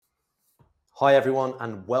Hi, everyone,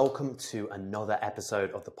 and welcome to another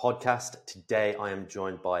episode of the podcast. Today, I am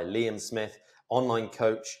joined by Liam Smith, online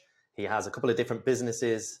coach. He has a couple of different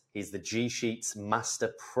businesses. He's the G Sheets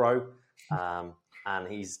Master Pro, and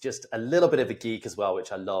he's just a little bit of a geek as well,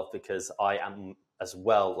 which I love because I am as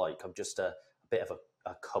well. I'm just a bit of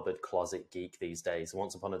a cupboard closet geek these days.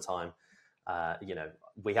 Once upon a time,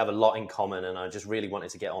 we have a lot in common, and I just really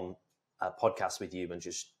wanted to get on a podcast with you and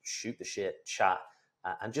just shoot the shit, chat,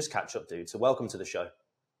 and just catch up, dude. So welcome to the show.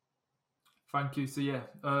 Thank you. So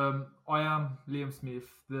I am Liam Smith,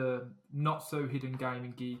 the not so hidden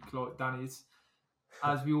gaming geek like Dan is.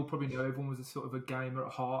 As we all probably know, everyone was a sort of a gamer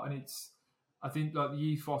at heart, and I think like the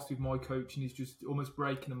ethos with my coaching is just almost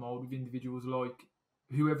breaking the mold with individuals. Like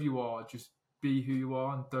whoever you are, just be who you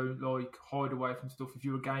are and don't like hide away from stuff. If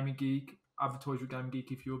you're a gaming geek, advertise your gaming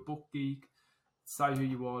geek. If you're a book geek, say who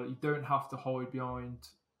you are. You don't have to hide behind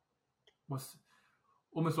what's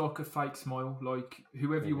almost like a fake smile. Like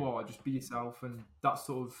whoever you are, just be yourself, and that's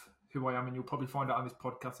sort of who I am. And you'll probably find out on this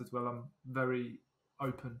podcast as well. I'm very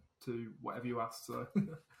open to whatever you ask. So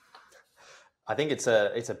I think it's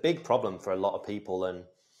a big problem for a lot of people, and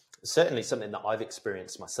certainly something that I've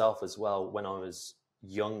experienced myself as well when I was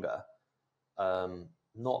younger.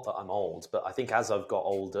 Not that I'm old, but I think as I've got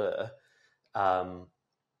older,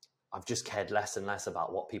 I've just cared less and less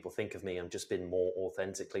about what people think of me and just been more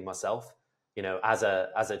authentically myself. You know, as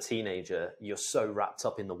a teenager, you're so wrapped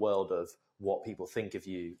up in the world of what people think of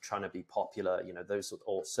you, trying to be popular. You know,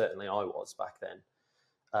 or certainly I was back then.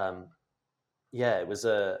 It was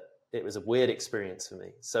a weird experience for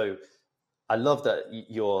me. So I love that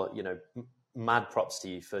you're, mad props to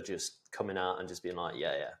you for just coming out and just being like,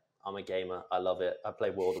 yeah, I'm a gamer. I love it. I play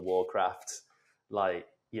World of Warcraft. Back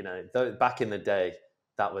in the day,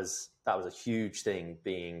 that was a huge thing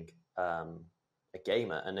being a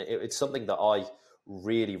gamer, and it's something that I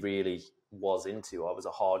really, really was into. I was a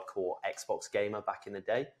hardcore Xbox gamer back in the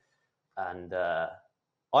day, and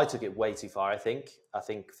I took it way too far. I think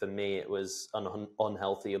for me it was an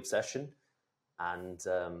unhealthy obsession, and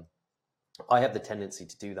I have the tendency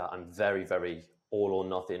to do that. I'm very, very all or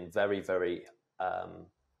nothing. Very, very. I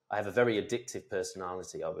have a very addictive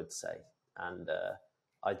personality, I would say, and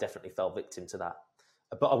I definitely fell victim to that.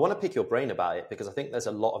 But I want to pick your brain about it because I think there's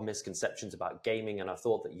a lot of misconceptions about gaming, and I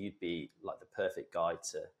thought that you'd be like the perfect guy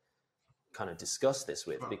to kind of discuss this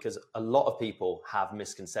with, because a lot of people have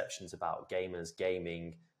misconceptions about gamers,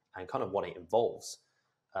 gaming, and kind of what it involves.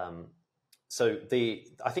 I think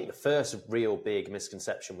the first real big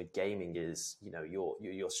misconception with gaming is,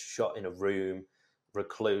 you're shut in a room,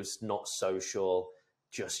 recluse, not social,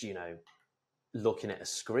 just, looking at a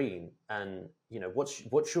screen. And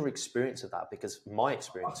what's your experience of that? Because my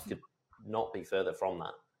experience could not be further from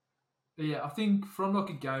that. Yeah, I think from like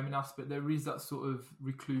a gaming aspect, there is that sort of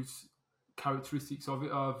recluse characteristics of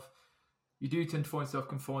it. You do tend to find yourself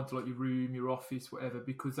confined to like your room, your office, whatever,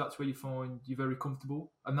 because that's where you find you're very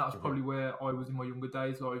comfortable. And that's probably where I was in my younger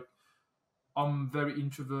days. Like I'm a very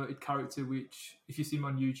introverted character, which if you see me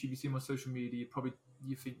on YouTube, you see me on social media,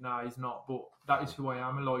 you think, nah, he's not. But that is who I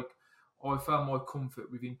am. And like I found my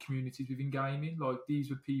comfort within communities within gaming. Like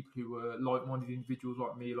these were people who were like-minded individuals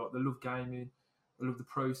like me. Like they love gaming. I love the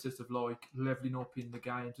process of like leveling up in the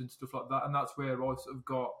games and stuff like that. And that's where I sort of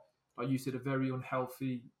got, like you said, a very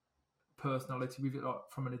unhealthy personality with it, like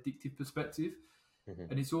from an addictive perspective.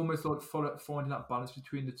 And it's almost like finding that balance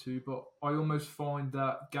between the two. But I almost find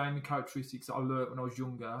that gaming characteristics that I learned when I was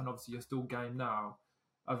younger, and obviously I still game now,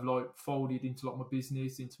 I've like folded into like my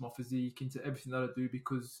business, into my physique, into everything that I do,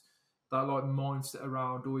 because that like mindset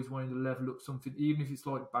around always wanting to level up something, even if it's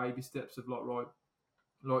like baby steps of like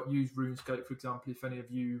use RuneScape, for example, if any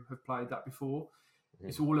of you have played that before.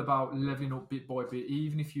 It's all about leveling up bit by bit.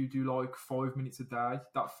 Even if you do like 5 minutes a day,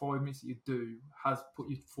 that 5 minutes that you do has put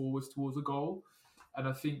you forwards towards a goal. And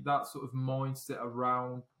I think that sort of mindset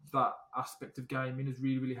around that aspect of gaming has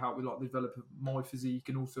really, really helped me like develop my physique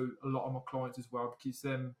and also a lot of my clients as well, because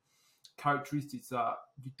them characteristics that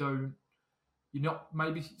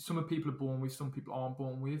maybe some people are born with, some people aren't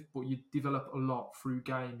born with, but you develop a lot through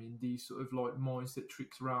gaming, these sort of like mindset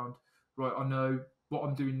tricks around, right, I know what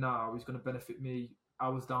I'm doing now is going to benefit me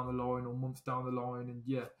hours down the line or months down the line. And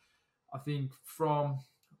yeah, I think I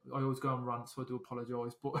always go on rants, so I do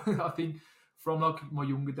apologise, but I think from like my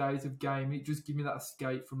younger days of gaming, it just gave me that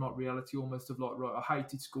escape from like reality, almost of like, right, I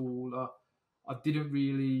hated school, I didn't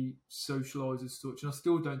really socialise as such, and I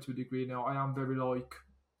still don't to a degree now. I am very like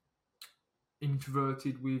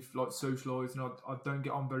introverted with like socialising. I don't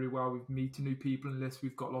get on very well with meeting new people unless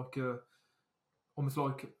we've got like almost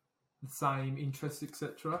like the same interests,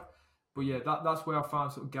 etc. But yeah, that's where I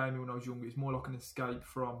found sort of gaming when I was younger. It's more like an escape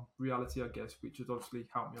from reality, I guess, which has obviously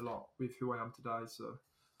helped me a lot with who I am today. So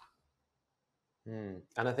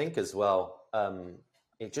And I think as well,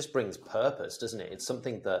 it just brings purpose, doesn't it? It's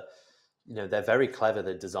something that, they're very clever,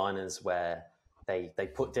 the designers, where they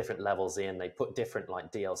put different levels in, they put different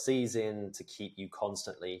like DLCs in to keep you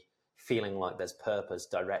constantly feeling like there's purpose,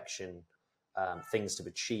 direction, things to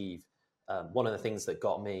achieve. One of the things that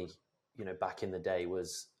got me, back in the day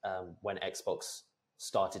was when Xbox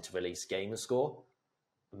started to release Gamerscore.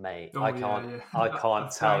 Mate, oh I yeah, can't, yeah, I can't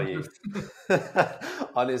that's tell you. dangerous.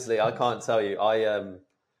 Honestly, I can't tell you.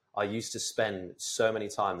 I used to spend so many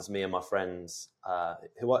times, me and my friends,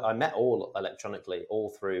 who I met all electronically, all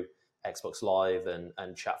through Xbox Live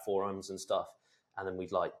and chat forums and stuff. And then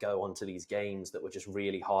we'd like go onto these games that were just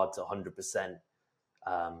really hard to 100%.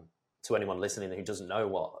 To anyone listening who doesn't know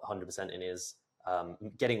what 100%ing is,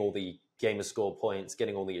 getting all the gamer score points,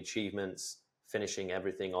 getting all the achievements, finishing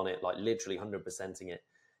everything on it, like literally 100%ing it.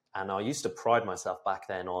 And I used to pride myself back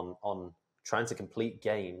then on trying to complete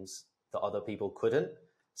games that other people couldn't.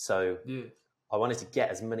 So Yeah. I wanted to get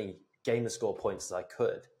as many gamer score points as I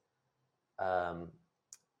could,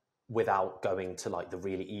 without going to like the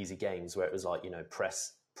really easy games where it was like,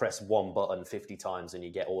 press one button 50 times and you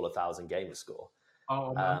get all 1,000 gamer score.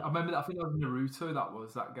 Oh, I remember that. I think that was Naruto. That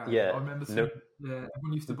was that game. Yeah, I remember seeing. Yeah,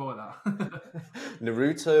 everyone used to buy that.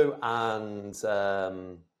 Naruto and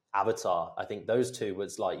Avatar. I think those two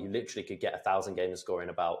was like you literally could get 1,000 gamer score in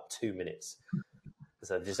about 2 minutes.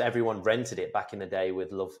 So just everyone rented it back in the day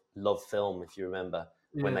with Love Film, if you remember,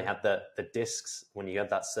 when they Yeah. had the discs. When you had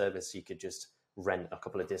that service, you could just rent a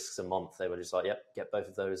couple of discs a month. They were just like, yep, get both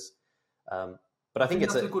of those. But I think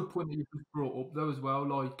it's That's a good point that you just brought up though as well.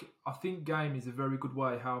 Like I think game is a very good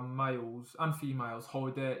way how males and females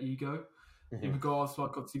hide their ego. In regards to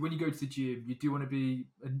like obviously when you go to the gym, you do want to be,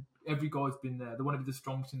 and every guy's been there. They want to be the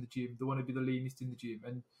strongest in the gym. They want to be the leanest in the gym,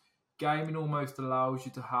 and gaming almost allows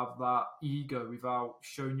you to have that ego without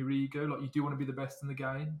showing your ego. Like you do want to be the best in the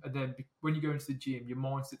game, and then when you go into the gym, your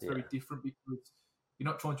mindset's very different because you're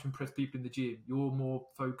not trying to impress people in the gym. You're more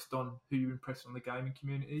focused on who you impress on the gaming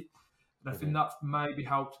community. And I think that's maybe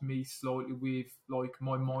helped me slightly with like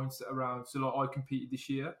my mindset around. So like I competed this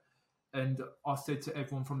year, and I said to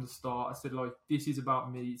everyone from the start, I said like this is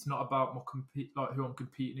about me. It's not about my like who I'm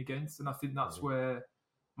competing against. And I think that's where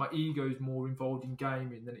my ego is more involved in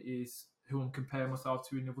gaming than it is who I'm comparing myself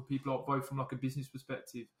to in other people, like both from like a business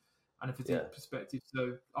perspective and a physique perspective.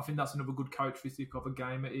 So I think that's another good characteristic of a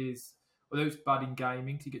gamer is, although it's bad in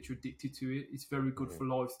gaming to get you addicted to it, it's very good for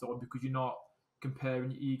lifestyle because you're not comparing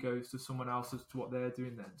your egos to someone else as to what they're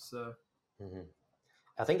doing then. So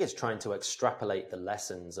I think it's trying to extrapolate the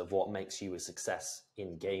lessons of what makes you a success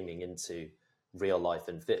in gaming into real life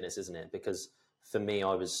and fitness, isn't it? Because for me,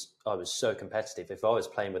 I was so competitive. If I was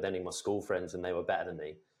playing with any of my school friends and they were better than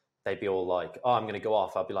me, they'd be all like, "Oh, I'm going to go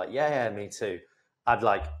off." I'd be like, "Yeah, me too." I'd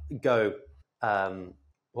like go.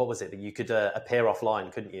 What was it that you could appear offline,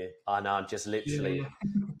 couldn't you? And I'd just literally,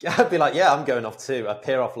 I'd be like, "Yeah, I'm going off too."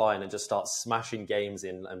 Appear offline and just start smashing games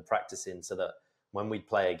in and practicing so that when we'd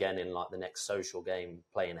play again in like the next social game,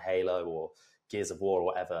 playing Halo or Gears of War or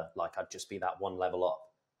whatever, like I'd just be that one level up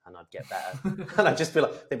and I'd get better. And I'd just be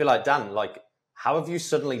like, they'd be like, "Dan, like, how have you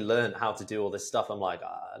suddenly learned how to do all this stuff?" I'm like,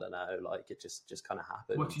 I don't know, like it just kind of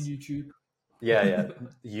happens. Watching YouTube. Yeah.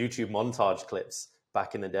 YouTube montage clips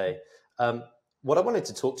back in the day. What I wanted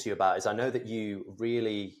to talk to you about is I know that you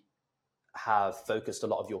really have focused a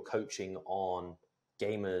lot of your coaching on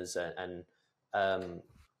gamers and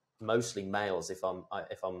mostly males, if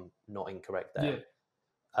I'm not incorrect there.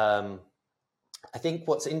 Yeah. I think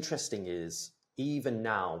what's interesting is even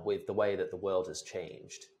now with the way that the world has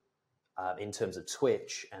changed in terms of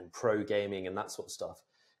Twitch and pro gaming and that sort of stuff,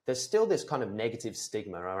 there's still this kind of negative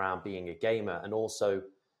stigma around being a gamer, and also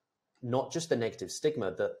not just the negative stigma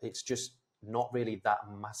that it's just not really that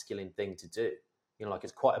masculine thing to do. Like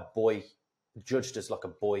it's quite a boy, judged as like a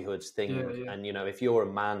boyhood thing. Yeah. And, if you're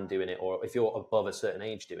a man doing it or if you're above a certain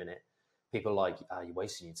age doing it, people are like, you're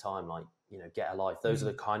wasting your time, like, get a life. Those are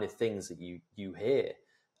the kind of things that you hear.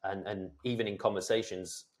 And even in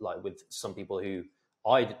conversations, like with some people who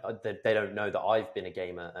they don't know that I've been a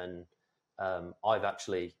gamer, and I've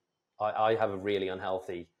actually, I have a really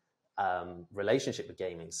unhealthy relationship with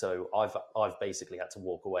gaming. So I've basically had to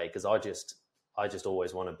walk away because I just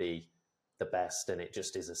always want to be the best, and it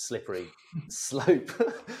just is a slippery slope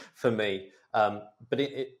for me. But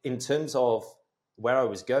in terms of where I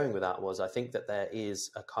was going with that was, I think that there is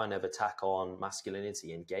a kind of attack on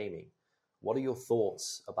masculinity in gaming. What are your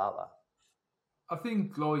thoughts about that? I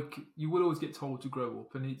think like you will always get told to grow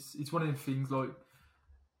up, and it's one of them things like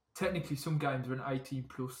technically some games are an 18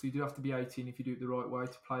 plus, so you do have to be 18 if you do it the right way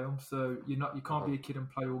to play them. So you can't be a kid and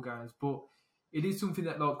play all games, but it is something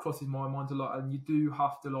that like crosses my mind a lot, and you do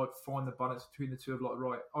have to like find the balance between the two of like,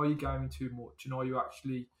 right, are you gaming too much, and are you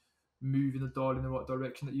actually moving the dial in the right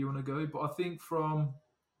direction that you want to go? But I think from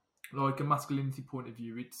like a masculinity point of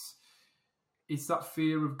view, it's that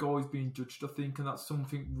fear of guys being judged, I think, and that's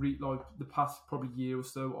something like the past probably year or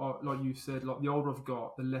so, like you said, like the older I've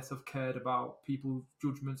got, the less I've cared about people's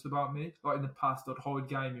judgments about me. Like in the past, I'd hide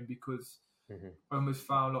gaming because I almost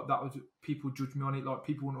found like that was people judge me on it. Like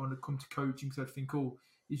people wouldn't want to come to coaching because they'd think, oh,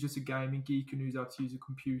 he's just a gaming geek who knows how to use a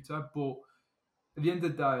computer. But at the end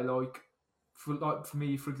of the day, for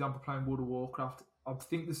me, for example, playing World of Warcraft, I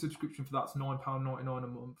think the subscription for that's £9.99 a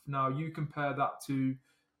month. Now you compare that to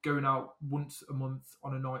going out once a month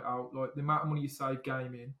on a night out, like the amount of money you save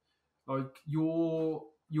gaming, like your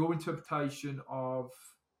interpretation of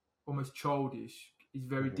almost childish is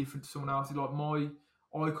very different to someone else's. Like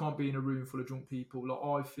I can't be in a room full of drunk people.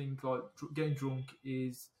 Like I think like getting drunk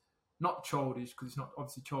is not childish because it's not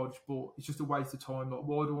obviously childish, but it's just a waste of time. Like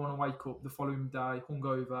why do I want to wake up the following day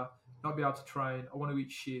hungover, not be able to train? I want to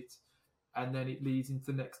eat shit, and then it leads into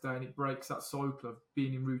the next day and it breaks that cycle of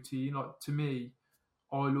being in routine. Like to me,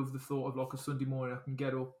 I love the thought of like a Sunday morning, I can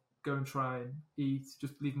get up, go and train, eat,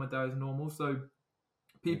 just live my day as normal. So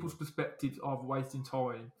people's perspectives of wasting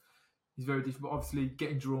time is very different. But obviously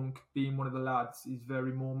getting drunk, being one of the lads is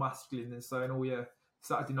very more masculine than saying, oh yeah,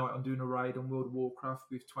 Saturday night I'm doing a raid on World of Warcraft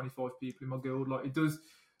with 25 people in my guild. Like it does,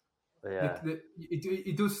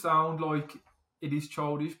 it does sound like it is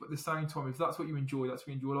childish, but at the same time, if that's what you enjoy, that's what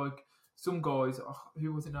you enjoy. Like some guys,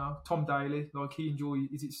 who was it now? Tom Daly, like he enjoys,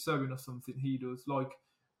 is it sewing or something he does? Like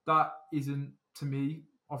that isn't, to me,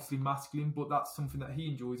 obviously masculine, but that's something that he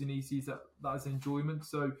enjoys and he sees that as enjoyment.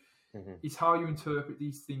 So it's how you interpret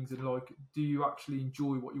these things and like, do you actually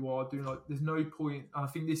enjoy what you are doing? Like there's no point, and I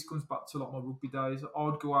think this comes back to like my rugby days.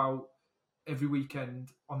 I'd go out every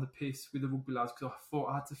weekend on the piss with the rugby lads because I thought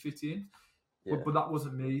I had to fit in. Yeah. But that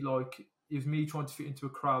wasn't me. Like it was me trying to fit into a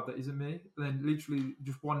crowd that isn't me. And then literally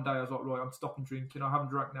just one day I was like, right, I'm stopping drinking. I haven't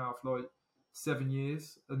drank now for like 7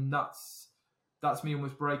 years. And that's me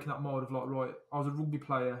almost breaking that mold of like, right, I was a rugby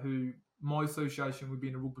player who my association with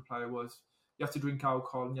being a rugby player was you have to drink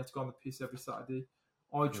alcohol and you have to go on the piss every Saturday.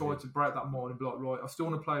 I tried to break that mold and be like, right, I still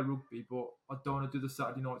want to play rugby, but I don't want to do the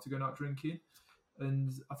Saturday night to go out drinking.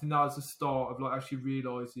 And I think that was the start of like actually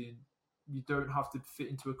realising you don't have to fit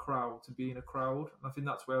into a crowd to be in a crowd. And I think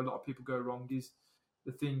that's where a lot of people go wrong is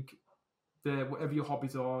they think that whatever your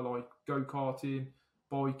hobbies are, like go-karting,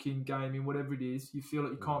 biking, gaming, whatever it is, you feel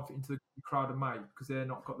like you can't fit into the crowd of mate because they're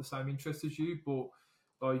not got the same interests as you. But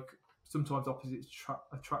like sometimes opposites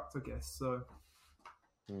attract, I guess. So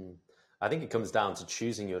I think it comes down to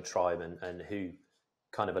choosing your tribe and who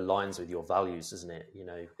kind of aligns with your values, isn't it? You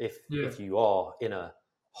know, if you are in a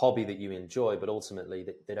hobby that you enjoy, but ultimately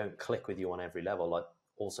they don't click with you on every level, like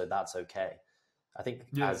also that's okay. I think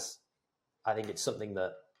I think it's something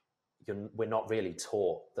that we're not really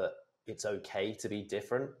taught that it's okay to be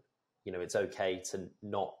different. You know, it's okay to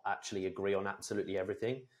not actually agree on absolutely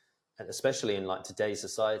everything. And especially in like today's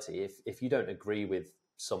society, if you don't agree with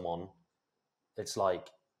someone, it's like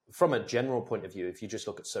from a general point of view, if you just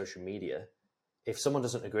look at social media, if someone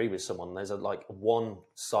doesn't agree with someone, there's like one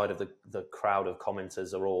side of the crowd of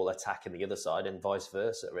commenters are all attacking the other side and vice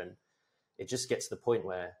versa. And it just gets to the point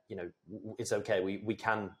where, you know, it's okay. We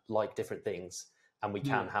can like different things and we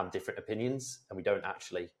can have different opinions and we don't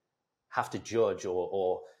actually have to judge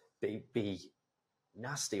or be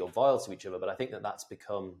nasty or vile to each other. But I think that's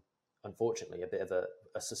become, unfortunately, a bit of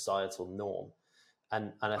a societal norm.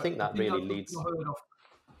 And I think that really leads...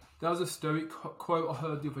 There was a Stoic quote I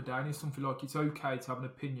heard the other day, and it's something like, it's okay to have an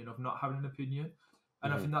opinion of not having an opinion.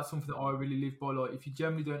 And I think that's something that I really live by. Like, if you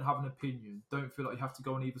generally don't have an opinion, don't feel like you have to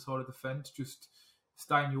go on either side of the fence. Just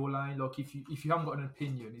stay in your lane. Like, if you haven't got an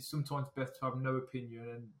opinion, it's sometimes best to have no opinion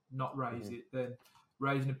and not raise it than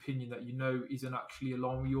raise an opinion that you know isn't actually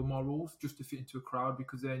aligned with your morals just to fit into a crowd,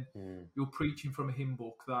 because then you're preaching from a hymn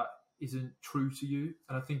book that isn't true to you.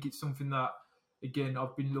 And I think it's something that, again,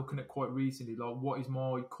 I've been looking at quite recently, like what is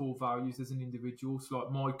my core values as an individual. So like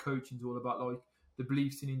my coaching is all about like the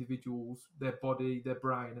beliefs in individuals, their body, their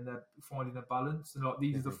brain, and they're finding a balance. And like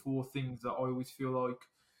these are the 4 things that I always feel like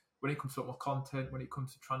when it comes to like, my content, when it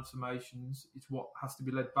comes to transformations, it's what has to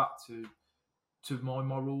be led back to my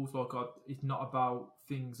morals. Like it's not about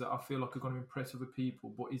things that I feel like are going to impress other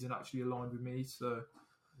people, but isn't actually aligned with me. So,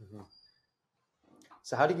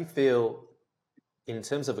 So how do you feel in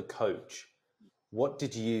terms of a coach? What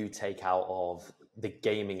did you take out of the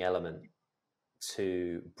gaming element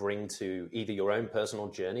to bring to either your own personal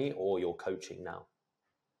journey or your coaching now?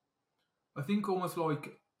 I think almost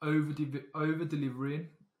like over delivering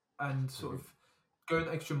and sort of going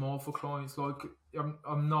the extra mile for clients. Like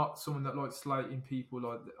I'm not someone that likes slating people.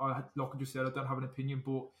 Like I just said, I don't have an opinion,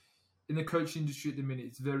 but in the coaching industry at the minute,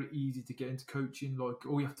 it's very easy to get into coaching. Like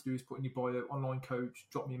all you have to do is put in your bio, online coach,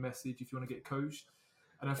 drop me a message if you want to get coached.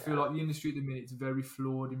 And I feel like the industry at the minute is very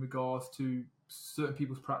flawed in regards to certain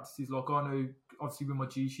people's practices. Like I know, obviously with my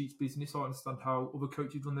G Sheets business, I understand how other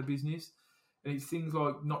coaches run their business. And it's things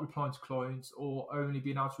like not replying to clients or only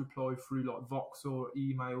being able to reply through like Vox or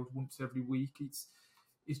emails once every week. It's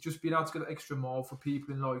just being able to get that extra mile for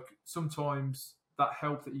people. And like sometimes that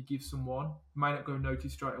help that you give someone may not go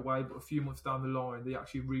notice straight away, but a few months down the line, they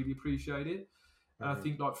actually really appreciate it. And I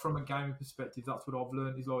think like from a gaming perspective, that's what I've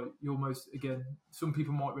learned is like you almost, again, some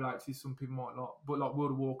people might relate to this, some people might not. But like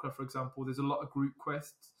World of Warcraft, for example, there's a lot of group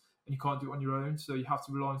quests and you can't do it on your own. So you have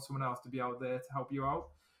to rely on someone else to be out there to help you out.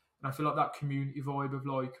 And I feel like that community vibe of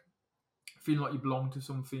like feeling like you belong to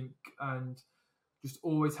something and just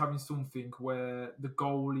always having something where the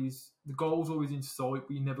goal's always in sight,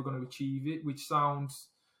 but you're never going to achieve it, which sounds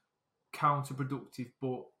counterproductive,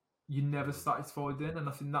 but you're never satisfied then. And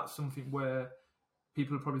I think that's something where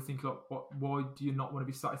people probably think like, why do you not want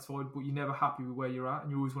to be satisfied? But you're never happy with where you're at,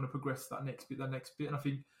 and you always want to progress that next bit. And I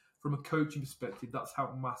think from a coaching perspective, that's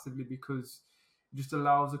helped massively because it just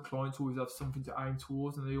allows the client to always have something to aim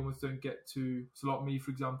towards, and they almost don't get to. So, like me,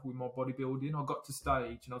 for example, with my bodybuilding, I got to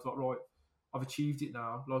stage, and I was like, right, I've achieved it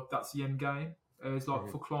now. Like that's the end game. It's like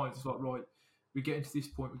for clients, it's like right, we're getting to this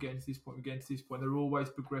point, we're getting to this point, we're getting to this point. They're always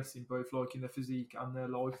progressing, both like in their physique and their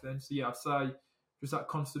life. Then, so yeah, I'd say just that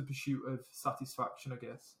constant pursuit of satisfaction, I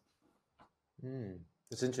guess.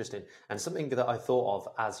 It's interesting. And something that I thought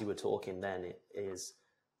of as you were talking then is,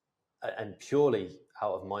 and purely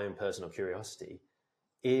out of my own personal curiosity,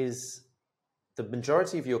 is the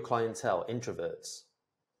majority of your clientele introverts?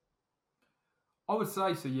 I would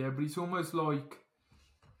say so, yeah, but it's almost like,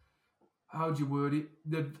 how do you word it?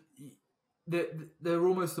 They're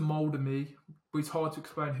almost the mould of me, but it's hard to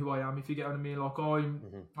explain who I am, if you get what I mean. Like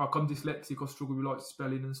I'm dyslexic, I struggle with like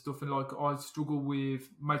spelling and stuff, and like I struggle with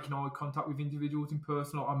making eye contact with individuals in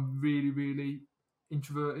person. Like I'm really, really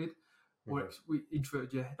introverted, or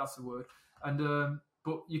introverted, yeah, that's the word. And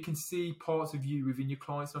but you can see parts of you within your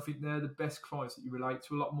clients, and I think they're the best clients that you relate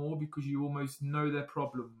to a lot more because you almost know their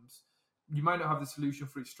problems. You may not have the solution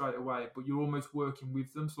for it straight away, but you're almost working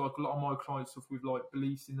with them. So like a lot of my clients suffer with like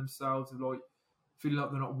beliefs in themselves, of like feeling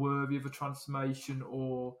like they're not worthy of a transformation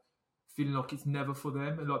or feeling like it's never for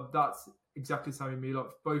them. And like that's exactly the same with me, like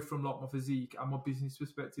both from like my physique and my business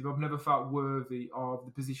perspective. I've never felt worthy of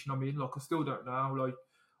the position I'm in. Like I still don't now. Like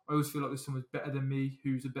I always feel like there's someone better than me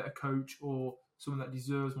who's a better coach or someone that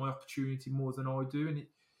deserves my opportunity more than I do. And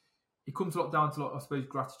it comes a lot down to like, I suppose,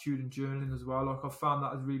 gratitude and journaling as well. Like I've found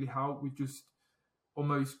that has really helped with just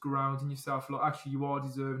almost grounding yourself. Like actually, you are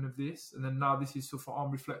deserving of this, and then now this is stuff I'm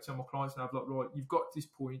reflecting on my clients now. Like right, you've got to this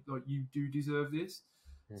point. Like you do deserve this.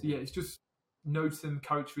 So yeah, it's just noticing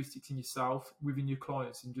characteristics in yourself within your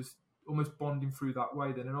clients and just almost bonding through that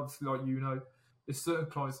way. Then, and obviously, like there's certain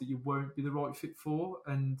clients that you won't be the right fit for,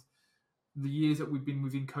 and the years that we've been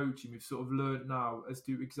within coaching, we've sort of learned now as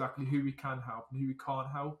to exactly who we can help and who we can't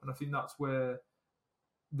help. And I think that's where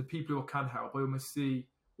the people who I can help, I almost see,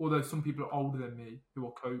 although some people are older than me who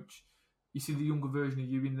I coach, you see the younger version of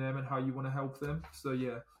you in them and how you want to help them. So,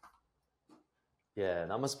 yeah. Yeah,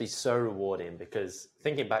 that must be so rewarding because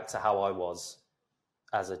thinking back to how I was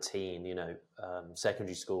as a teen,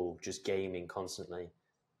 secondary school, just gaming constantly.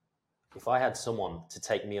 If I had someone to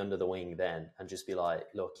take me under the wing then and just be like,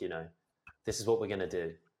 look, this is what we're going to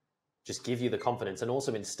do. Just give you the confidence and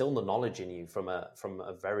also instill the knowledge in you from a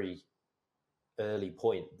very early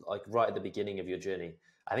point, like right at the beginning of your journey.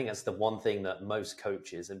 I think that's the one thing that most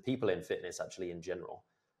coaches and people in fitness actually in general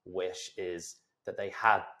wish is that they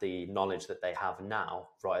had the knowledge that they have now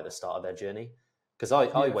right at the start of their journey. Because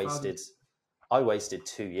I wasted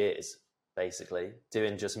 2 years basically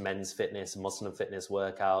doing just men's fitness, muscle and fitness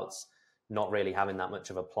workouts, not really having that much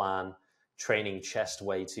of a plan, training chest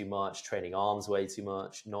way too much, training arms way too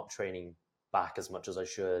much, not training back as much as I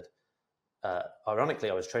should. Ironically,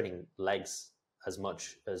 I was training legs as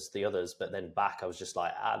much as the others, but then back, I was just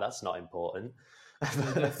like, that's not important.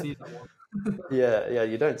 You don't see that one. yeah,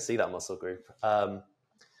 you don't see that muscle group. But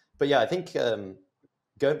yeah, I think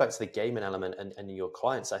going back to the gaming element and your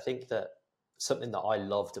clients, I think that something that I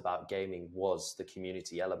loved about gaming was the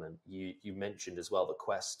community element. You mentioned as well the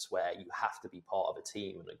quests where you have to be part of a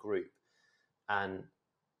team and a group. And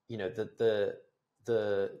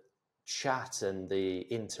the chat and the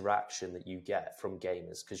interaction that you get from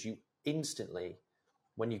gamers, because you instantly,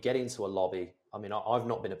 when you get into a lobby, I mean, I've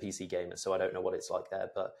not been a PC gamer, so I don't know what it's like there,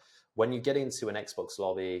 but when you get into an Xbox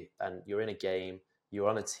lobby and you're in a game, you're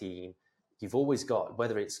on a team, you've always got,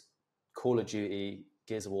 whether it's Call of Duty,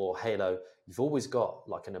 Gears of War, Halo, you've always got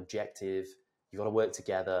like an objective, you've got to work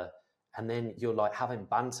together, and then you're like having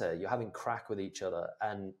banter, you're having crack with each other.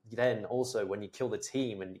 And then also when you kill the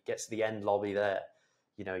team and it gets to the end lobby there,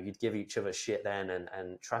 you know, you'd give each other shit then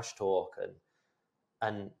and trash talk.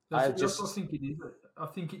 And that's what I think it is. I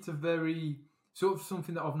think it's a very sort of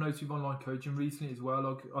something that I've noticed with online coaching recently as well.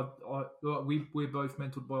 Like we're both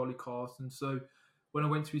mentored by Ollie Carson. So when I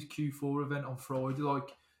went to his Q4 event on Friday,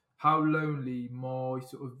 like how lonely my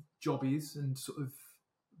sort of job is and sort of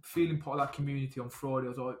feeling part of that community on Friday, I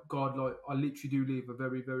was like, God, like I literally do live a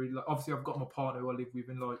very, very, like, obviously I've got my partner who I live with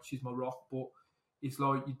and like she's my rock, but it's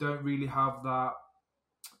like you don't really have that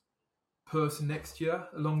person next to you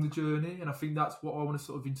along the journey. And I think that's what I want to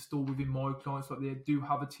sort of install within my clients, like they do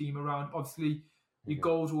have a team around. Obviously your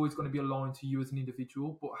goals are always going to be aligned to you as an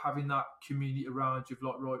individual, but having that community around you of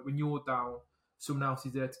like, right, when you're down, someone else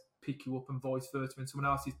is there to pick you up, and vice versa. When someone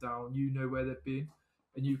else is down, you know where they've been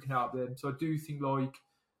and you can help them. So I do think like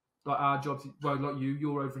our jobs, well, like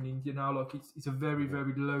you're over in India now, like it's a very,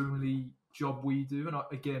 very lonely job we do. And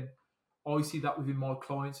again, I see that within my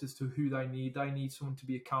clients as to who they need. They need someone to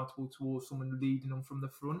be accountable towards, someone leading them from the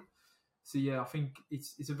front. So yeah, I think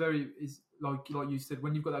it's like you said,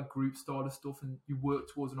 when you've got that group style of stuff and you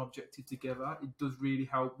work towards an objective together, it does really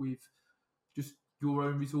help with just your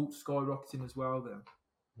own results skyrocketing as well then.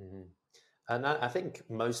 Mm-hmm. And I think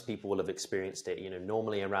most people will have experienced it, you know,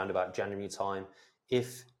 normally around about January time,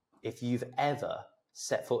 if you've ever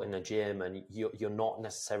set foot in a gym and you're not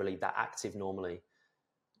necessarily that active normally,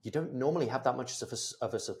 you don't normally have that much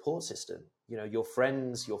of a support system. You know, your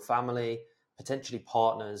friends, your family, potentially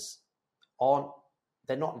partners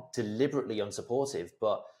they're not deliberately unsupportive,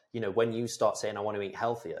 but, you know, when you start saying, I want to eat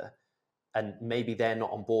healthier, and maybe they're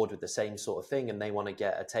not on board with the same sort of thing and they want to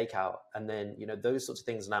get a takeout. And then, you know, those sorts of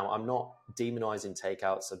things. Now, I'm not demonizing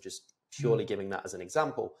takeouts. I'm just purely giving that as an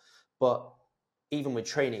example. But even with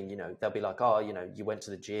training, you know, they'll be like, oh, you know, you went to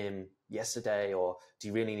the gym yesterday, or do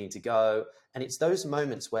you really need to go? And it's those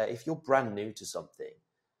moments where if you're brand new to something,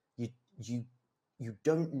 you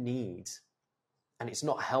don't need, and it's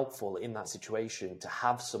not helpful in that situation to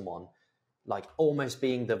have someone like almost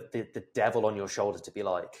being the devil on your shoulder to be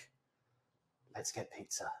like, let's get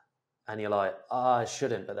pizza. And you're like, I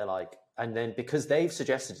shouldn't, but they're like, and then because they've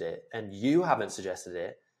suggested it and you haven't suggested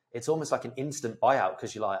it, it's almost like an instant buyout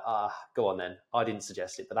because you're like, go on then. I didn't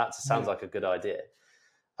suggest it, but that sounds like a good idea.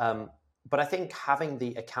 But I think having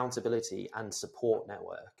the accountability and support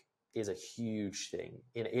network is a huge thing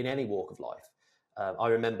in any walk of life. I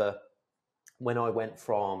remember when I went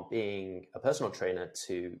from being a personal trainer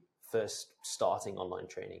to first starting online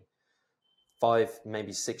training 5,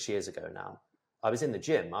 maybe 6 years ago now, I was in the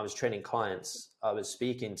gym. I was training clients. I was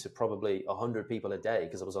speaking to probably 100 people a day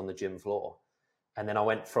because I was on the gym floor. And then I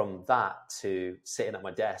went from that to sitting at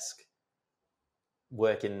my desk,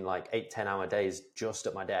 working like 8-10 hour days just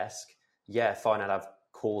at my desk. Yeah, fine, I'd have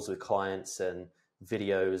calls with clients and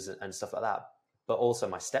videos and stuff like that. But also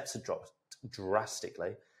my steps had dropped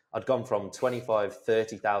drastically. I'd gone from 25,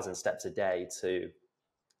 30,000 steps a day to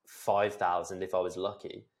 5,000 if I was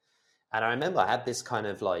lucky. And I remember I had this kind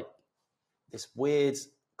of like this weird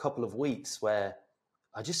couple of weeks where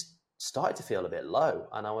I just started to feel a bit low.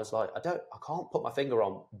 And I was like, I can't put my finger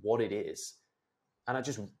on what it is. And I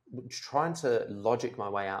just trying to logic my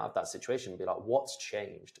way out of that situation and be like, what's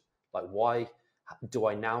changed? Like, why do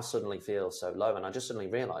I now suddenly feel so low? And I just suddenly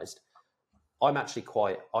realized I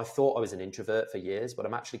thought I was an introvert for years, but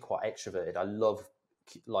I'm actually quite extroverted. I love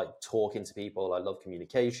like talking to people. I love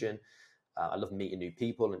communication. I love meeting new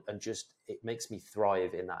people and just, it makes me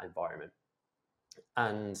thrive in that environment.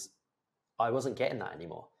 And I wasn't getting that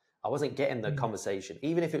anymore. I wasn't getting the conversation,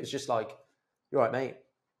 even if it was just like, "You're right, mate."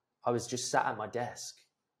 I was just sat at my desk,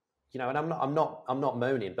 you know. And I'm not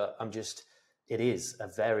moaning, but it is a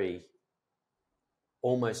very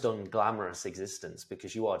almost unglamorous existence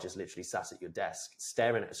because you are just literally sat at your desk,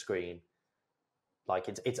 staring at a screen. Like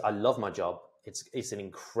I love my job. It's an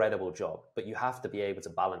incredible job, but you have to be able to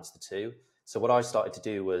balance the two. So what I started to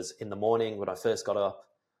do was in the morning when I first got up,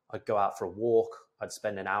 I'd go out for a walk. I'd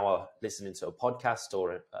spend an hour listening to a podcast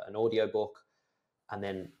or an audiobook. And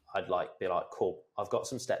then I'd be like, cool, I've got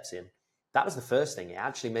some steps in. That was the first thing. It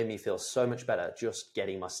actually made me feel so much better just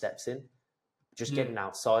getting my steps in, just getting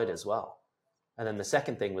outside as well. And then the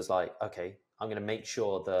second thing was like, okay, I'm going to make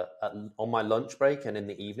sure that on my lunch break and in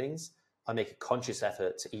the evenings, I make a conscious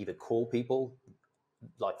effort to either call people,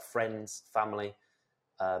 like friends, family,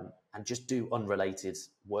 and just do unrelated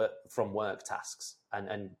work tasks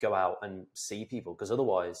and go out and see people. Because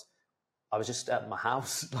otherwise, I was just at my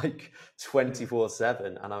house like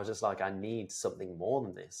 24/7, and I was just like, I need something more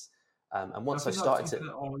than this. And once I started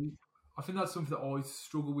to, I think that's something that I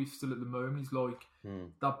struggle with still at the moment. Is like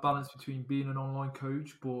that balance between being an online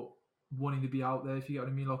coach but wanting to be out there. If you get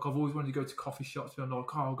what I mean. Like I've always wanted to go to coffee shops, and I'm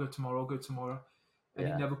like, oh, I'll go tomorrow. And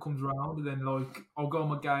it never comes around. And then like I'll go on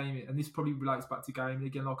my game, and this probably relates back to gaming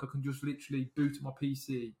again. Like I can just literally boot up my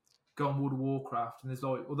PC, go on World of Warcraft, and there's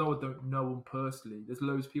like, although I don't know them personally, there's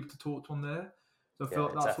loads of people to talk to on there. So I feel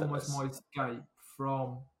like that's almost my escape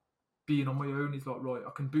from being on my own. Is like, right,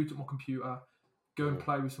 I can boot up my computer, go and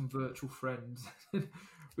play with some virtual friends,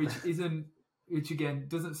 which again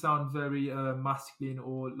doesn't sound very masculine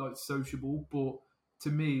or like sociable, but to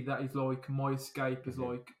me that is like my escape is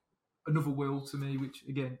like another world to me, which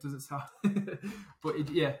again doesn't sound but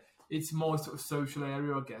it's my sort of social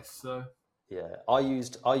area, I guess. So yeah, I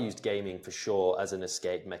used gaming for sure as an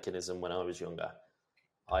escape mechanism when I was younger.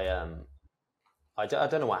 I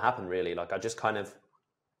don't know what happened really. Like I just kind of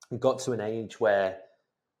got to an age where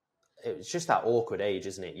it was just that awkward age,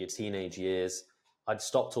 isn't it? Your teenage years. I'd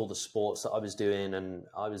stopped all the sports that I was doing, and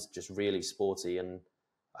I was just really sporty, and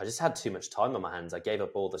I just had too much time on my hands. I gave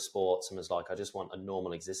up all the sports and was like, I just want a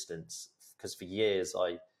normal existence. Because for years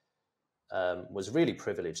I was really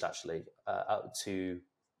privileged actually to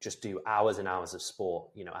just do hours and hours of sport,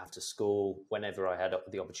 you know, after school, whenever I had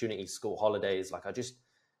the opportunity, school holidays. Like I just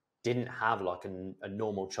didn't have like a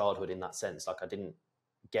normal childhood in that sense. Like I didn't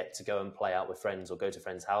get to go and play out with friends or go to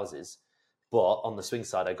friends' houses. But on the swing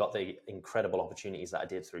side, I got the incredible opportunities that I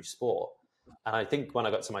did through sport. And I think when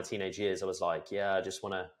I got to my teenage years, I was like, yeah, I just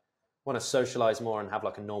want to socialize more and have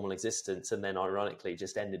like a normal existence. And then ironically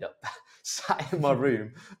just ended up sat in my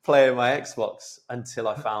room playing my Xbox until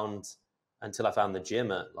I found the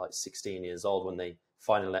gym at like 16 years old, when they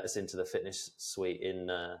finally let us into the fitness suite in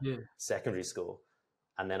secondary school.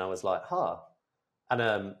 And then I was like,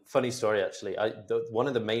 And funny story, actually, one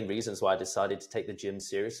of the main reasons why I decided to take the gym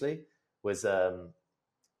seriously was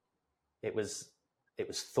it was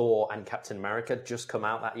Thor and Captain America just come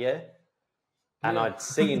out that year, and I'd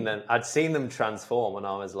seen them transform, and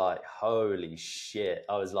I was like, holy shit!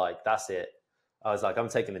 I was like, that's it. I was like, I'm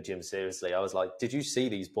taking the gym seriously. I was like, did you see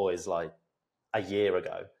these boys like a year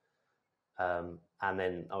ago? And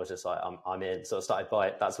then I was just like, I'm in. So I started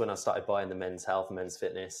buying. That's when I started buying the Men's Health, Men's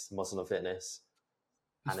Fitness, Muscle & Fitness.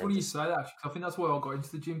 It's funny you say that, actually. I think that's why I got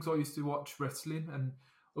into the gym, because I used to watch wrestling, and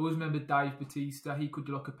I always remember Dave Bautista. He could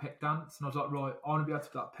do like a pec dance, and I was like, right, I want to be able to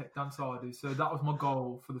do that pec dance I do. So that was my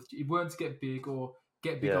goal for it weren't to get big or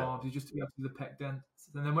get big arms, it was just to be able to do the pec dance.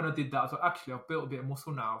 And then when I did that, I was like, actually, I've built a bit of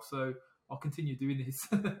muscle now, so I'll continue doing this.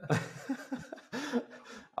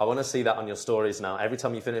 I want to see that on your stories now. Every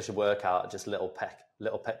time you finish a workout, just little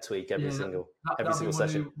pec tweak every single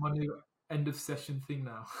session. My new end of session thing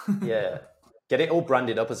now. Yeah. Get it all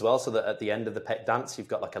branded up as well, so that at the end of the pec dance, you've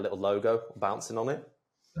got like a little logo bouncing on it.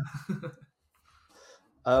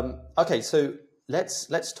 Okay, so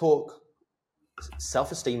let's talk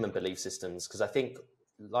self-esteem and belief systems, because I think,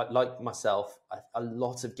 like myself, a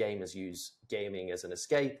lot of gamers use gaming as an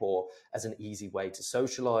escape or as an easy way to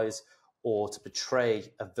socialize or to portray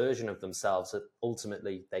a version of themselves that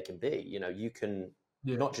ultimately they can be. You know, you can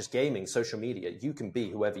not just gaming, social media, you can be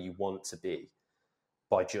whoever you want to be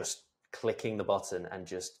by just clicking the button, and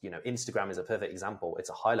just, you know, Instagram is a perfect example. It's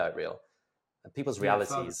a highlight reel, and people's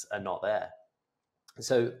realities are not there.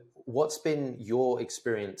 So what's been your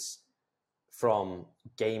experience from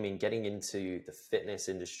gaming, getting into the fitness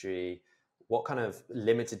industry? What kind of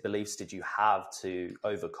limited beliefs did you have to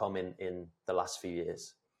overcome in the last few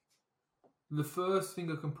years? The first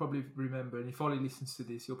thing I can probably remember, and if Ollie listens to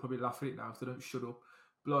this, he'll probably laugh at it now, so don't shut up.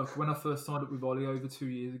 But like when I first signed up with Ollie over 2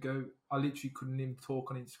 years ago, I literally couldn't even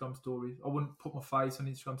talk on Instagram stories. I wouldn't put my face on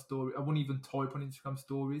Instagram stories. I wouldn't even type on Instagram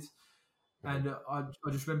stories. And I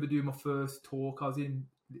just remember doing my first talk. I was in,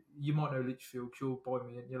 you might know Lichfield, you're by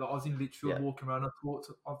me. And I was in Lichfield walking around. I talked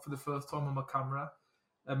for the first time on my camera.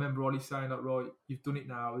 I remember Ollie saying, like, right, you've done it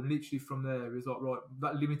now. And literally from there, it was like, right,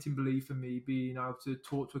 that limiting belief in me being able to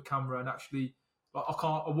talk to a camera and actually, like,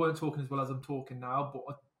 I weren't talking as well as I'm talking now, but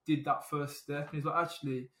I did that first step. And he's like,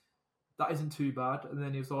 actually, that isn't too bad. And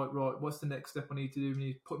then he was like, right, what's the next step I need to do? And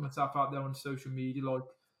he put myself out there on social media, like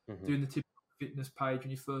doing the typical fitness page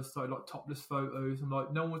when you first started, like topless photos. And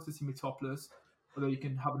like, no one wants to see me topless, although you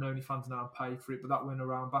can have an OnlyFans now and pay for it, but that went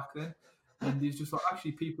around back then. And he's just like,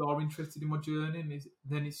 actually, people are interested in my journey. And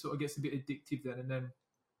then it sort of gets a bit addictive then. And then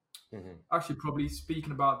Actually, probably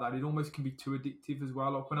speaking about that, it almost can be too addictive as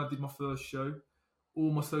well. Like when I did my first show,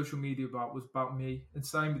 all my social media was about me, and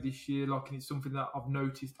same with this year. Like, and it's something that I've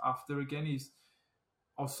noticed after again is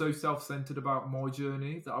I was so self-centered about my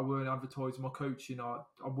journey that I weren't advertising my coaching. I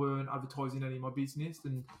weren't advertising any of my business,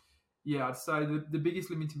 and yeah, I'd say the biggest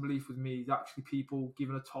limiting belief with me is actually people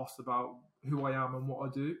giving a toss about who I am and what I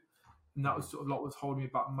do. And that was sort of like what's holding me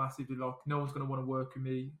back massively. Like, no one's going to want to work with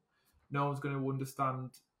me. No one's going to understand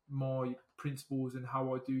my principles and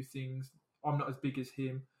how I do things. I'm not as big as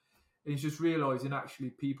him. And it's just realising actually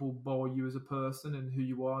people buy you as a person and who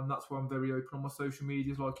you are. And that's why I'm very open on my social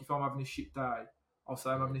medias. Like, if I'm having a shit day, I'll say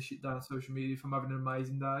I'm having a shit day on social media. If I'm having an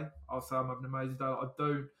amazing day, I'll say I'm having an amazing day.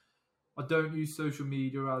 Like, I don't use social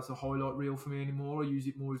media as a highlight reel for me anymore. I use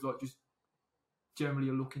it more as like just generally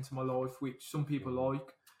a look into my life, which some people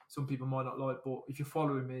like, some people might not like. But if you're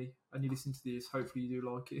following me and you listen to this, hopefully you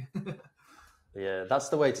do like it. Yeah, that's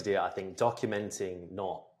the way to do it. I think documenting,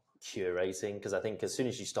 not curating, because I think as soon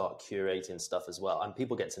as you start curating stuff as well, and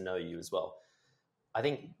people get to know you as well, I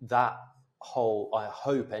think that I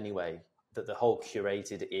hope anyway, that the whole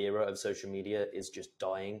curated era of social media is just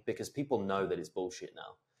dying because people know that it's bullshit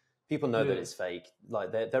now. People know that it's fake.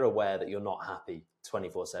 Like they're aware that you're not happy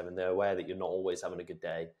 24/7. They're aware that you're not always having a good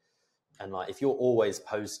day. And like, if you're always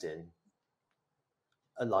posting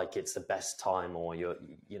like it's the best time, or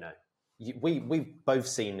we've both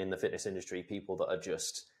seen in the fitness industry people that are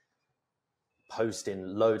just posting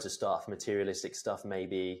loads of stuff, materialistic stuff,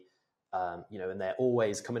 maybe, and they're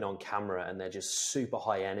always coming on camera and they're just super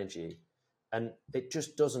high energy. And it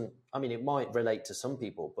just doesn't, I mean, it might relate to some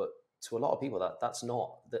people, but to a lot of people, that's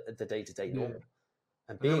not the day-to-day norm.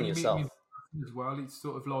 And being yourself as well, it's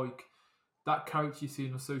sort of like that character you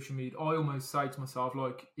see on social media. I almost say to myself,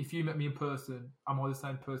 like, if you met me in person, am I the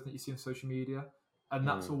same person that you see on social media? And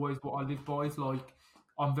that's always what I live by. Is like,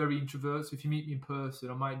 I'm very introvert, so if you meet me in person,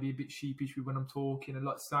 I might be a bit sheepish when I'm talking, and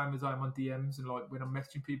like same as I'm on DMs and like when I'm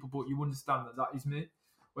messaging people, but you understand that is me.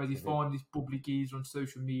 Whereas if I'm this bubbly geezer on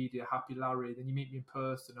social media, happy Larry, then you meet me in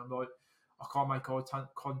person, I'm like, I can't make eye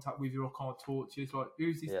contact with you, I can't talk to you. It's like,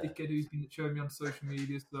 who's this dickhead who's been showing me on social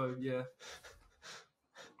media? So yeah.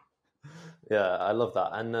 Yeah, I love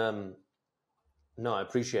that. And no, I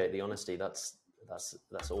appreciate the honesty. That's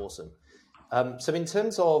awesome. So in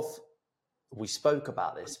terms of, we spoke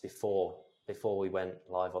about this before we went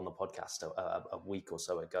live on the podcast a week or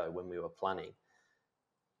so ago when we were planning.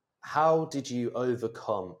 How did you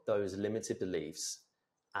overcome those limited beliefs?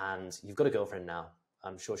 And you've got a girlfriend now.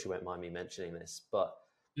 I'm sure she won't mind me mentioning this, but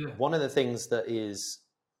one of the things that is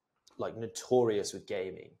like notorious with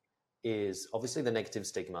gaming is obviously the negative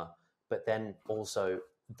stigma, but then also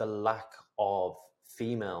the lack of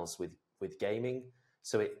females with gaming.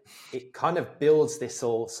 So it kind of builds this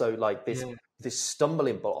also like this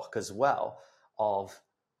stumbling block as well of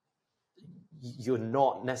you're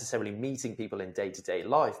not necessarily meeting people in day-to-day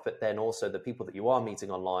life, but then also the people that you are meeting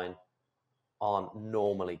online aren't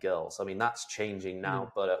normally girls. I mean, that's changing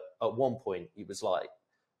now, but at one point it was like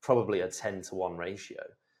probably a 10-to-1 ratio.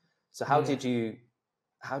 So how did you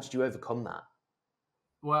overcome that?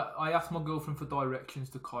 Well, I asked my girlfriend for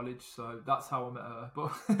directions to college, so that's how I met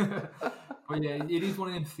her. But yeah, it is one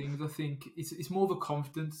of them things. I think it's more of a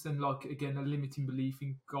confidence and like, again, a limiting belief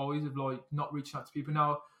in guys of like not reaching out to people.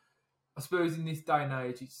 Now, I suppose in this day and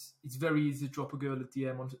age, it's very easy to drop a girl a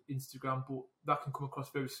DM on Instagram, but that can come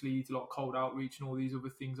across very sleazy, like cold outreach and all these other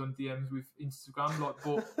things on DMs with Instagram. Like,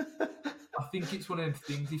 but I think it's one of them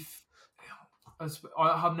things. If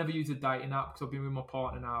I have never used a dating app because I've been with my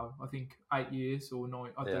partner now, I think 8 years or 9.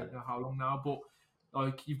 I don't know how long now, but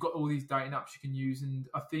like you've got all these dating apps you can use, and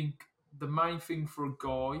I think the main thing for a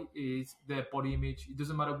guy is their body image. It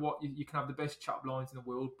doesn't matter what you can have the best chat lines in the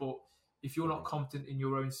world, but if you're not confident in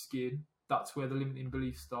your own skin, that's where the limiting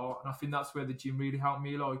beliefs start. And I think that's where the gym really helped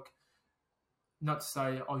me. Like, not to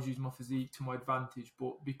say I was using my physique to my advantage,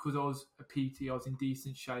 but because I was a PT, I was in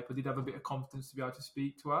decent shape. I did have a bit of confidence to be able to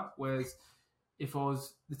speak to her. Whereas if I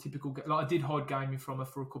was the typical, like I did hide gaming from her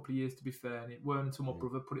for a couple of years, to be fair, and it weren't until my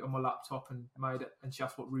brother put it on my laptop and made it, and she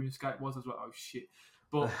asked what RuneScape was. I was like, oh shit.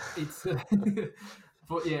 But it's,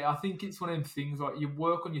 but yeah, I think it's one of them things. Like, you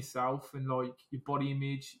work on yourself and like your body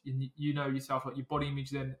image, you know yourself. Like, your body image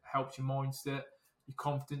then helps your mindset, your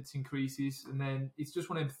confidence increases, and then it's just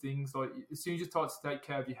one of them things. Like, as soon as you start to take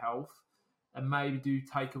care of your health and maybe do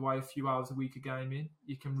take away a few hours a week of gaming,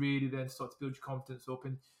 you can really then start to build your confidence up,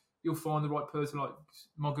 and you'll find the right person. Like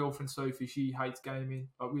my girlfriend Sophie, she hates gaming.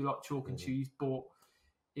 Like, we like chalk and cheese, but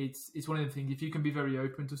it's one of the things. If you can be very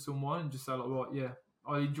open to someone and just say like, right, yeah,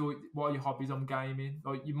 I enjoy, what are your hobbies? I'm gaming.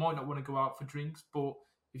 Like, you might not want to go out for drinks, but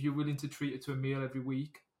if you're willing to treat it to a meal every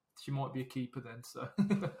week, she might be a keeper then. So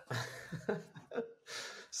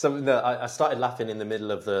something that I started laughing in the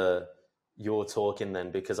middle of your talking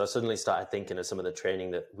then, because I suddenly started thinking of some of the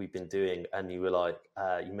training that we've been doing, and you were like,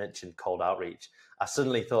 you mentioned cold outreach. I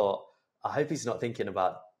suddenly thought, I hope he's not thinking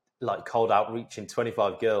about like cold outreach in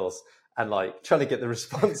 25 girls and like trying to get the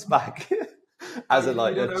response back as a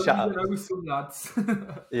like a chat. You know some lads.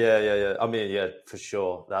 Yeah. I mean, yeah, for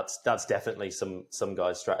sure. That's definitely some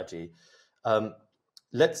guys' strategy.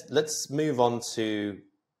 Let's move on to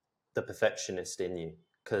the perfectionist in you,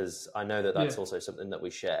 because I know that that's also something that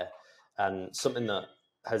we share, and something that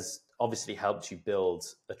has obviously helped you build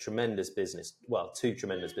a tremendous business. Well, two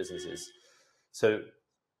tremendous businesses. So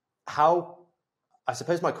I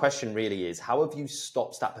suppose my question really is, how have you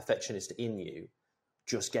stopped that perfectionist in you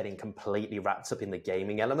just getting completely wrapped up in the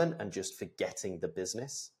gaming element and just forgetting the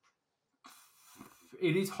business?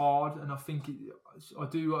 It is hard, and I think I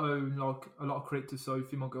do own like a lot of credit to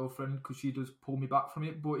Sophie, my girlfriend, because she does pull me back from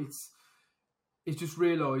it. But it's just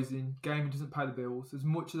realising gaming doesn't pay the bills. As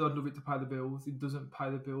much as I'd love it to pay the bills, it doesn't pay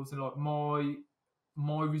the bills. And like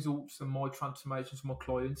my results and my transformations for my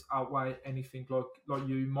clients outweigh anything. Like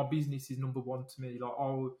you, my business is number one to me. Like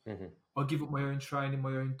I'll give up my own training,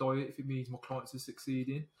 my own diet if it means my clients are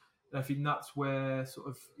succeeding. And I think that's where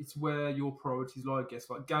it's where your priorities lie, I guess.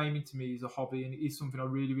 Like gaming to me is a hobby and it is something I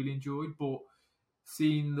really, really enjoyed. But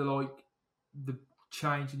seeing the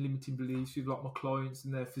change in limiting beliefs with like my clients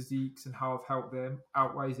and their physiques and how I've helped them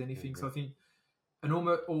outweighs anything. So I think, and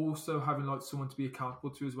also having like someone to be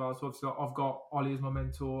accountable to as well. So obviously I've got Ollie as my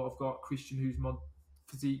mentor. I've got Christian, who's my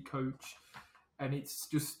physique coach. And it's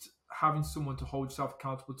just having someone to hold yourself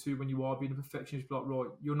accountable to when you are being a perfectionist. Like, right,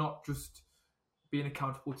 you're not just being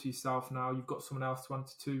accountable to yourself now. You've got someone else to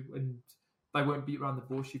answer to, and they won't beat around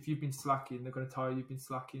the bush. If you've been slacking, they're going to tell you you've been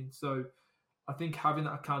slacking. So I think having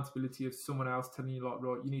that accountability of someone else telling you, like,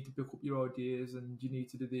 right, you need to pick up your ideas and you need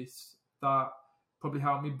to do this, that probably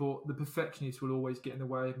helped me. But the perfectionist will always get in the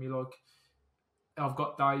way of me. Like, I've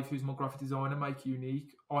got Dave, who's my graphic designer, Make It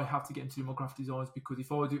Unique. I have to get him to do my graphic designs, because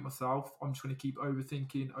if I do it myself, I'm just going to keep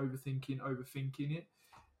overthinking it.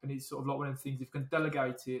 And it's sort of like one of the things, if you can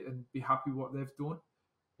delegate it and be happy with what they've done,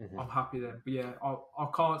 I'm happy then. But yeah, I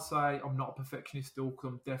can't say I'm not a perfectionist still,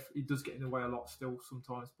 because it does get in the way a lot still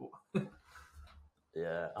sometimes. But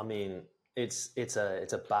yeah, I mean, it's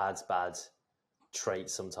a bad trait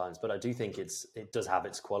sometimes, but I do think it does have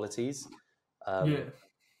its qualities.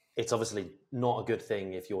 It's obviously not a good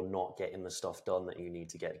thing if you're not getting the stuff done that you need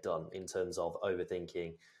to get done, in terms of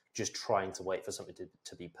overthinking, just trying to wait for something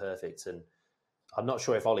to be perfect. And I'm not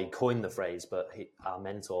sure if Ollie coined the phrase, but our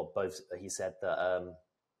mentor, he said that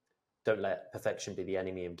don't let perfection be the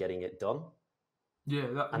enemy of getting it done. Yeah,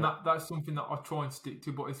 that's something that I try and stick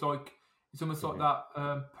to, but it's almost like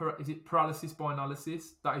that. Is it paralysis by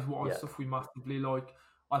analysis? That is what I suffer with massively. Like,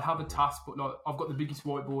 I'll have a task, but like I've got the biggest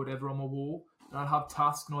whiteboard ever on my wall, and I'll have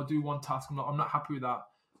tasks, and I'll do one task. I'm not happy with that.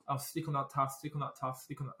 I'll stick on that task, and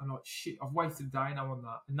I'm like, shit, I've wasted a day now on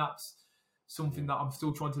that. And that's something that I'm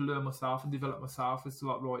still trying to learn myself and develop myself. As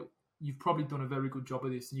to like, right, you've probably done a very good job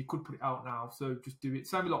of this, and you could put it out now. So just do it.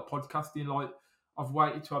 Same with like podcasting. Like, I've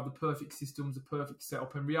waited to have the perfect systems, the perfect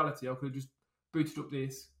setup. In reality, I could have just booted up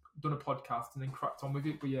this, done a podcast, and then cracked on with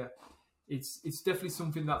it. But yeah, it's definitely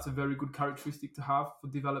something that's a very good characteristic to have for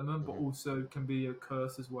development, but also can be a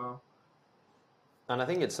curse as well. And I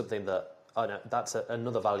think it's something that that's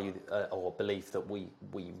another value or belief that we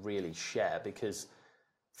really share, because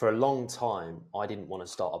for a long time I didn't want to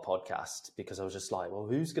start a podcast, because I was just like, well,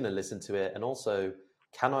 who's going to listen to it? And also,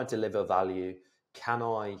 can I deliver value? Can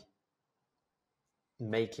I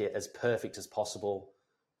make it as perfect as possible?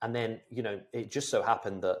 And then, it just so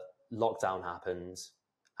happened that lockdown happened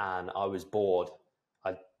and I was bored.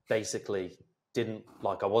 I basically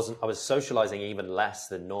I was socializing even less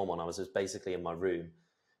than normal. And I was just basically in my room,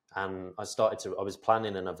 and I was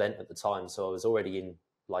planning an event at the time. So I was already in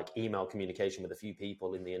like email communication with a few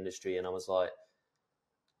people in the industry. And I was like,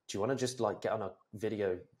 do you want to just like get on a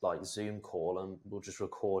video, like Zoom call, and we'll just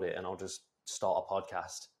record it and I'll just start a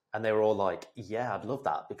podcast? And they were all like, yeah, I'd love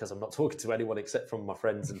that, because I'm not talking to anyone except from my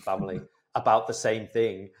friends and family about the same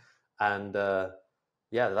thing. And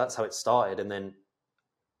that's how it started. And then,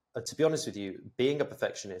 to be honest with you, being a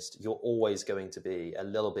perfectionist, you're always going to be a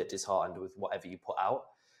little bit disheartened with whatever you put out.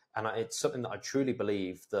 And it's something that I truly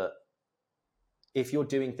believe, that if you're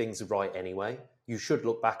doing things right anyway, you should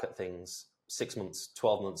look back at things 6 months,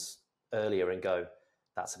 12 months earlier and go,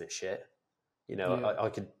 that's a bit shit. I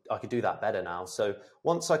could do that better now. So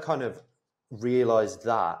once I kind of realized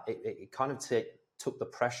that, it kind of took the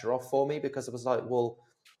pressure off for me, because it was like, well,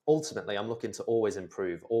 ultimately I'm looking to always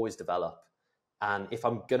improve, always develop. And if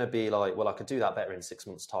I'm going to be like, well, I could do that better in 6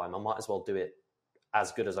 months' time, I might as well do it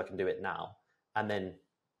as good as I can do it now, and then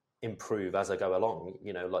improve as I go along.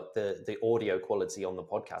 You know, like the audio quality on the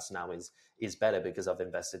podcast now is better because I've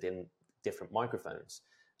invested in different microphones.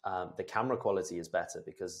 The camera quality is better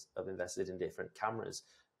because I've invested in different cameras.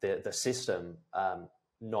 The system,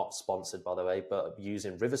 not sponsored by the way, but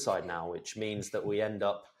using Riverside now, which means that we end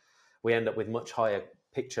up with much higher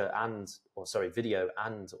video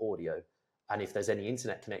and audio. And if there's any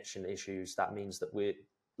internet connection issues, that means that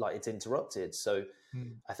it's interrupted. So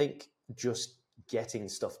I think just getting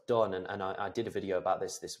stuff done, and I did a video about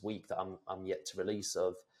this week that I'm yet to release,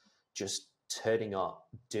 of just turning up,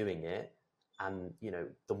 doing it. And, you know,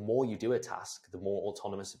 the more you do a task, the more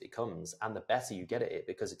autonomous it becomes and the better you get at it,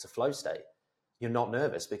 because it's a flow state. You're not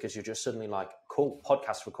nervous because you're just suddenly like, cool,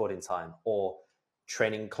 podcast recording time or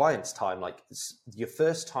training clients time. Like, your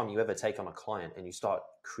first time you ever take on a client and you start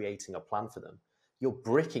creating a plan for them, you're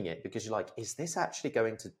bricking it because you're like, is this actually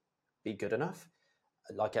going to be good enough?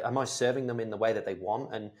 Like, am I serving them in the way that they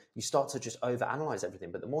want? And you start to just overanalyze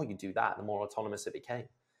everything. But the more you do that, the more autonomous it became.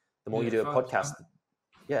 The more you do a podcast,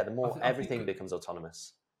 the more everything becomes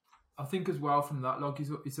autonomous. I think as well from that, like,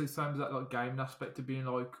 it's the same as that like gaming aspect of being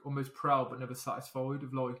like almost proud but never satisfied.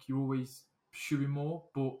 Of like, you're always pursuing more,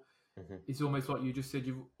 but it's almost like you just said,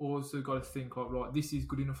 you've also got to think like, right, this is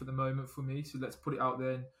good enough at the moment for me, so let's put it out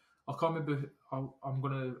there. And I can't remember. I'm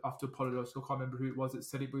gonna have to apologise. I can't remember who it was that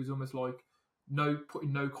said it, but it was almost like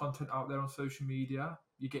putting no content out there on social media.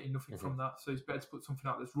 You're getting nothing from that, so it's better to put something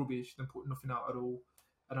out that's rubbish than put nothing out at all.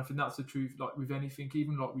 And I think that's the truth. Like with anything,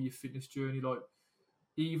 even like with your fitness journey, like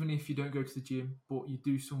even if you don't go to the gym, but you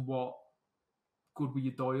do somewhat good with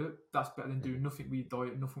your diet, that's better than doing nothing with your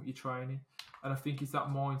diet, nothing with your training. And I think it's that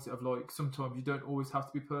mindset of like, sometimes you don't always have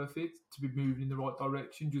to be perfect to be moving in the right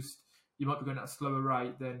direction. Just, you might be going at a slower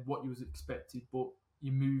rate than what you was expected, but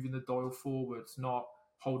you're moving the dial forwards, not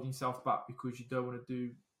holding yourself back because you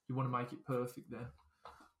want to make it perfect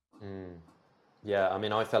then. Yeah, I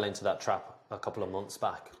mean, I fell into that trap a couple of months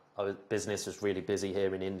back. Business was really busy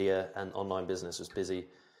here in India, and online business was busy.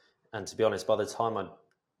 And to be honest, by the time I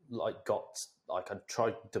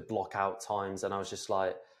tried to block out times, and I was just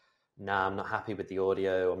like, nah, I'm not happy with the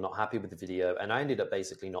audio, I'm not happy with the video. And I ended up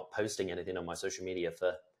basically not posting anything on my social media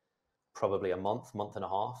for probably a month and a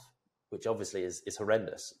half, which obviously is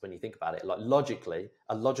horrendous when you think about it. Like, logically,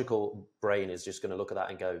 a logical brain is just going to look at that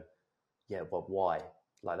and go, yeah, well, why?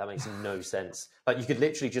 Like, that makes no sense. Like, you could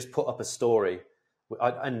literally just put up a story.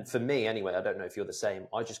 And for me, anyway, I don't know if you're the same.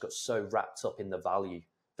 I just got so wrapped up in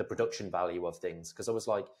the production value of things. Because I was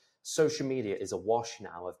like, social media is awash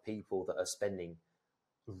now of people that are spending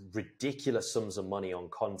ridiculous sums of money on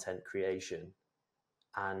content creation.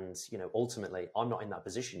 And, you know, ultimately, I'm not in that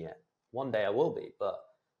position yet. One day I will be, but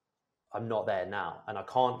I'm not there now. And I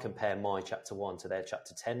can't compare my chapter 1 to their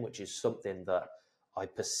chapter 10, which is something that I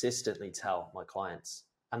persistently tell my clients.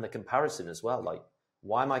 And the comparison as well, like,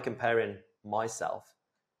 why am I comparing myself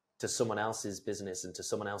to someone else's business and to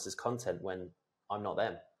someone else's content when I'm not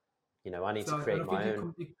them? You know, I need to create my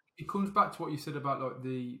own. It comes back to what you said about like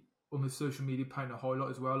on the social media paint a highlight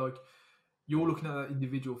as well. Like, you're looking at that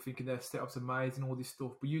individual thinking their setup's amazing, all this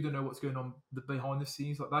stuff, but you don't know what's going on behind the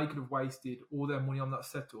scenes. Like, they could have wasted all their money on that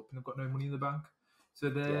setup and they've got no money in the bank. So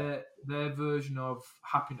their version of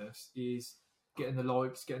happiness is getting the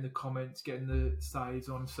likes, getting the comments, getting the saves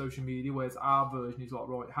on social media, whereas our version is like,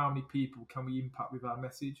 right, how many people can we impact with our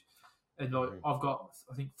message? And like, I've got,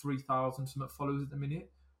 I think, 3,000 something followers at the minute,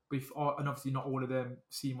 and obviously not all of them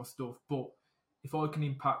see my stuff, but if I can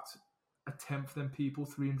impact a tenth of them people,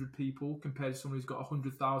 300 people, compared to someone who's got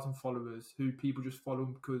 100,000 followers, who people just follow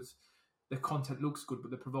them because their content looks good, but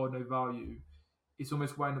they provide no value, it's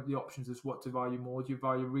almost weighing up the options as what to value more. Do you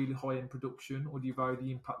value really high-end production, or do you value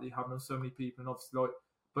the impact that you have on so many people? And obviously, like,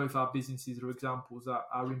 both our businesses are examples that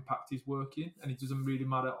our impact is working, and it doesn't really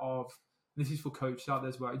matter this is for coaches out there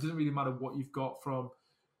as well, it doesn't really matter what you've got from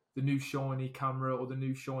the new shiny camera or the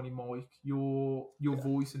new shiny mic. Your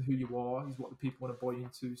voice and who you are is what the people want to buy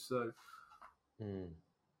into. So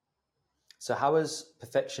how has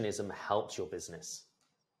perfectionism helped your business?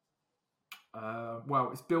 Well,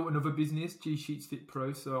 it's built another business, G Sheets Fit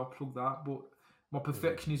Pro, so I'll plug that. But my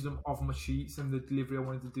perfectionism of my sheets and the delivery I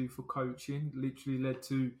wanted to do for coaching literally led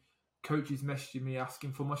to coaches messaging me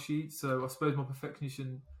asking for my sheets. So I suppose my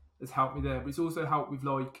perfectionism has helped me there, but it's also helped with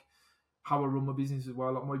like how I run my business as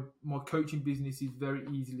well. Like, my coaching business is very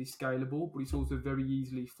easily scalable, but it's also very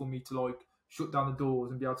easily for me to like shut down the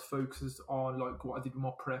doors and be able to focus on like what I did with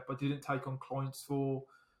my prep. I didn't take on clients for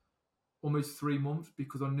almost 3 months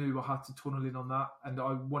because I knew I had to tunnel in on that, and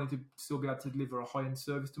I wanted to still be able to deliver a high-end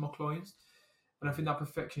service to my clients. And I think that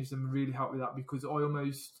perfectionism really helped with that, because I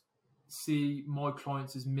almost see my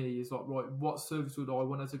clients as me, as like, right, what service would I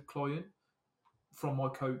want as a client from my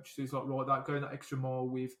coach? So it's like, right, that going that extra mile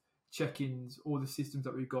with check-ins, all the systems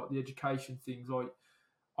that we've got, the education things. Like,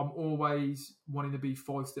 I'm always wanting to be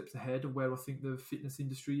 5 steps ahead of where I think the fitness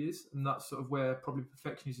industry is, and that's sort of where probably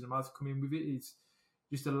perfectionism has come in with it. Is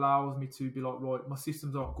just allows me to be like, right, my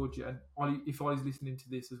systems aren't good yet. And if I was listening to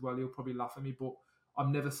this as well, he'll probably laugh at me, but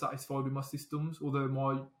I'm never satisfied with my systems, although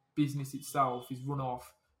my business itself is run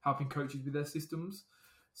off helping coaches with their systems.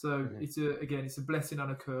 So it's a blessing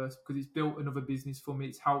and a curse, because it's built another business for me.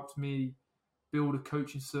 It's helped me build a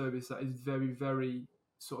coaching service that is very, very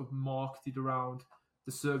sort of marketed around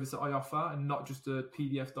the service that I offer, and not just a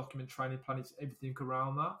PDF document training plan. It's everything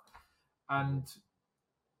around that. And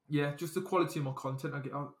yeah, just the quality of my content.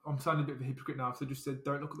 I'm sounding a bit of a hypocrite now, so I just said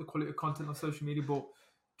don't look at the quality of content on social media, but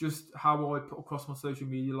just how I put across my social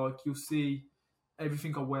media. Like, you'll see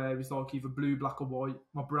everything I wear is like either blue, black, or white.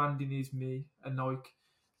 My branding is me, and like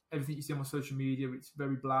everything you see on my social media, it's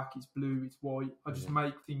very black, it's blue, it's white. I just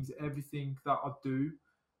make things, everything that I do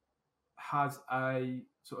has a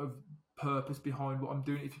sort of purpose behind what I'm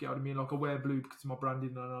doing, if you get what I mean. Like, I wear blue because of my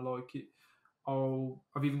branding and I like it.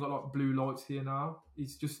 I've even got like blue lights here now.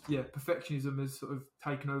 It's just, perfectionism has sort of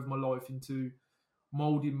taken over my life into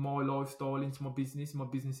molding my lifestyle into my business, and my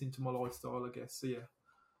business into my lifestyle, I guess. So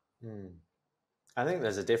I think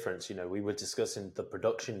there's a difference. We were discussing the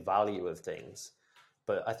production value of things,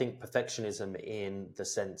 but I think perfectionism in the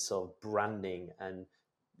sense of branding and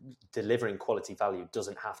delivering quality value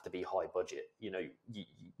doesn't have to be high budget.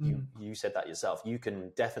 You said that yourself. You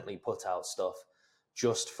can definitely put out stuff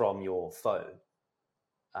just from your phone,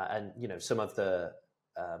 and some of the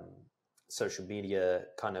social media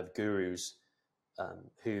kind of gurus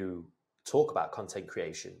who talk about content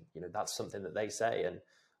creation, that's something that they say. And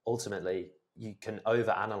ultimately you can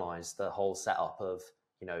overanalyze the whole setup of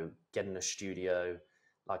getting a studio,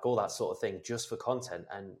 like all that sort of thing, just for content.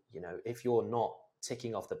 And if you're not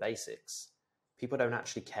ticking off the basics, people don't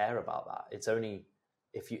actually care about that. It's only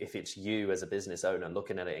if it's you as a business owner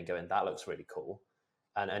looking at it and going, that looks really cool.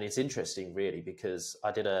 And it's interesting, really, because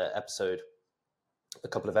I did a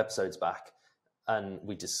couple of episodes back, and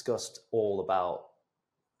we discussed all about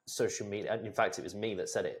social media. And in fact, it was me that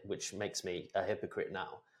said it, which makes me a hypocrite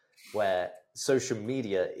now, where social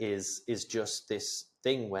media is just this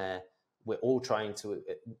thing where we're all trying to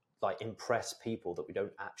like impress people that we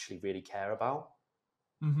don't actually really care about.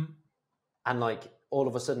 And like all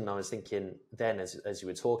of a sudden I was thinking then, as you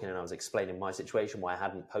were talking and I was explaining my situation why I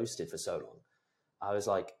hadn't posted for so long, I was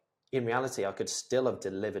like, in reality, I could still have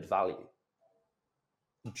delivered value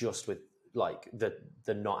just with like the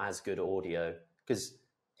not as good audio, because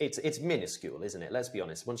it's minuscule, isn't it? Let's be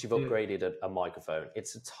honest. Once you've upgraded a microphone,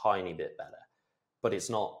 it's a tiny bit better, but it's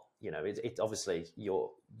not, it obviously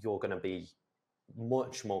you're going to be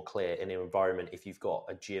much more clear in an environment if you've got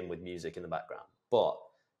a gym with music in the background. But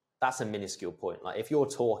that's a minuscule point. Like, if you're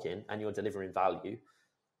talking and you're delivering value,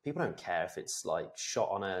 people don't care if it's like shot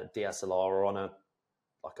on a DSLR or on a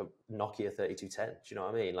Nokia 3210. Do you know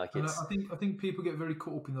what I mean? Like, it's... I think people get very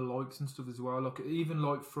caught up in the likes and stuff as well. Like, even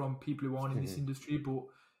like from people who aren't in this industry, but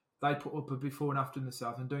they put up a before and after in the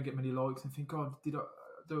South and don't get many likes and think, God,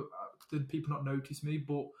 did people not notice me?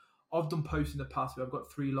 But I've done posts in the past where I've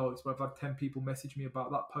got 3 likes, but I've had 10 people message me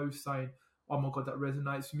about that post saying, oh my God, that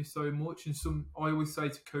resonates with me so much. And I always say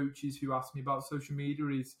to coaches who ask me about social media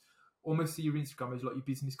is, almost see your Instagram as like your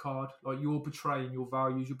business card. Like, you're betraying your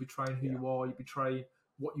values, you're betraying who you are, you're betraying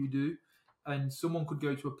what you do. And someone could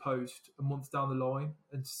go to a post a month down the line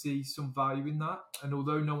and see some value in that. And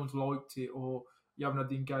although no one's liked it or you haven't had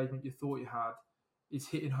the engagement you thought you had, it's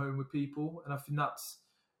hitting home with people. And I think that's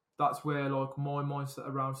where like my mindset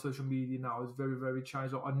around social media now is very, very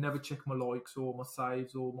changed. Like, I never check my likes or my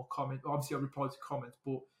saves or my comments. Obviously, I reply to comments,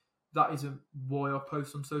 but that isn't why I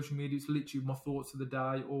post on social media. It's literally my thoughts of the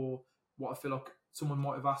day or what I feel like someone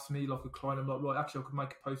might have asked me, like a client. I'm like, right, actually, I could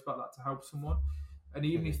make a post about that to help someone. And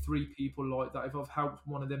even if 3 people like that, if I've helped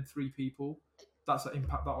one of them 3 people, that's the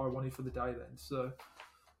impact that I wanted for the day then. So...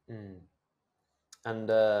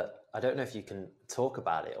 And I don't know if you can talk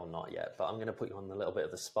about it or not yet, but I'm going to put you on a little bit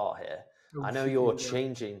of the spot here. I know you're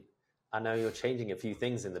changing a few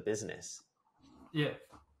things in the business. Yeah.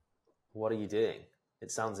 What are you doing?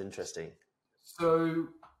 It sounds interesting. So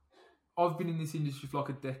I've been in this industry for like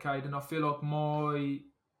a decade, and I feel like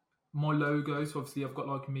my logo, so obviously I've got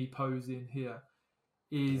like me posing here,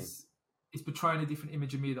 is it's portraying a different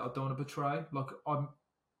image of me that I don't want to portray. Like,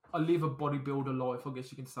 I live a bodybuilder life, I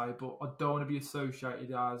guess you can say, but I don't want to be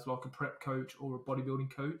associated as like a prep coach or a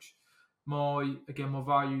bodybuilding coach. my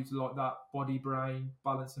values are like that body, brain,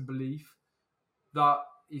 balance, and belief. That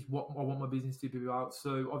is what I want my business to be about.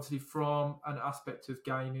 So obviously, from an aspect of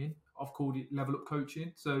gaming, I've called it level up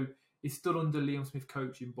coaching. So it's still under Liam Smith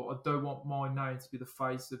Coaching, but I don't want my name to be the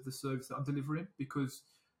face of the service that I'm delivering, because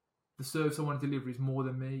the service I want to deliver is more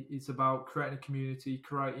than me. It's about creating a community,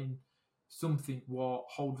 creating something what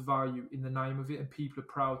holds value in the name of it, and people are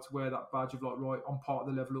proud to wear that badge of like, right, I'm part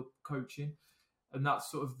of the level up coaching. And that's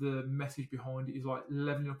sort of the message behind it, is like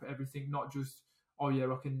leveling up everything, not just, oh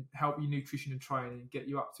yeah, I can help you nutrition and training, get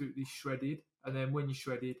you absolutely shredded, and then when you're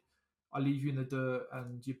shredded, I leave you in the dirt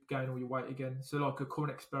and you gain all your weight again. So like a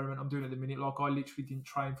current experiment I'm doing at the minute, like I literally didn't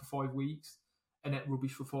train for 5 weeks and ate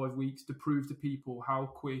rubbish for 5 weeks to prove to people how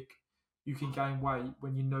quick you can gain weight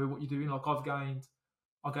when you know what you're doing. Like I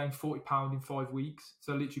gained 40 pounds in 5 weeks.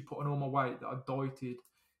 So I literally put on all my weight that I dieted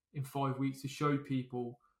in 5 weeks to show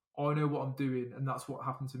people I know what I'm doing, and that's what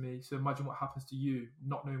happened to me. So imagine what happens to you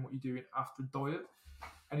not knowing what you're doing after a diet.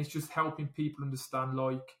 And it's just helping people understand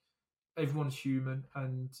like everyone's human,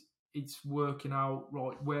 and it's working out,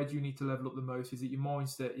 right, where do you need to level up the most? Is it your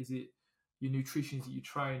mindset? Is it your nutrition? Is it your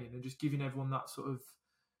training? And just giving everyone that sort of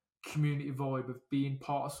community vibe of being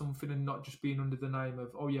part of something, and not just being under the name of,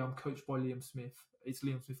 oh yeah, I'm coached by Liam Smith. It's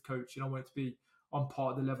Liam Smith Coaching. I want it to be, I'm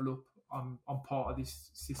part of the level up. I'm part of this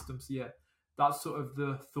system. So yeah, that's sort of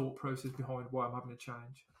the thought process behind why I'm having a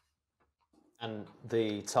change. And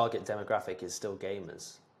the target demographic is still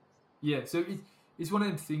gamers. Yeah, so it's one of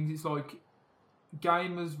them things. It's like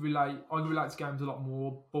gamers relate. I relate to games a lot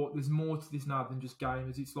more, but there's more to this now than just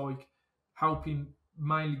gamers. It's like helping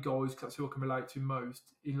mainly guys, because that's who I can relate to most,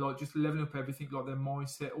 in like just leveling up everything, like their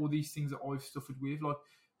mindset, all these things that I've suffered with. Like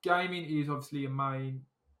gaming is obviously a main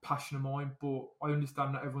passion of mine, but I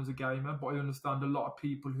understand not everyone's a gamer. But I understand a lot of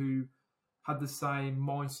people who had the same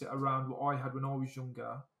mindset around what I had when I was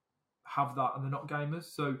younger have that, and they're not gamers.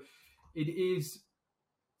 So it is,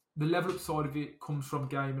 the level up side of it comes from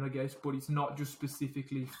gaming, I guess, but it's not just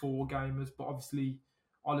specifically for gamers. But obviously,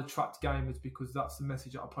 I'll attract gamers because that's the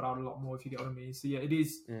message that I put out a lot more, if you get what I mean. So yeah, it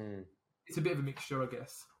is. It's a bit of a mixture, I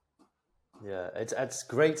guess. Yeah, it's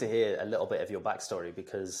great to hear a little bit of your backstory,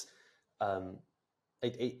 because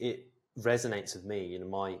it resonates with me. You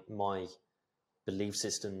know, my belief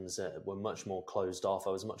systems were much more closed off. I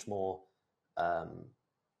was much more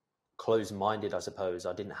closed-minded, I suppose.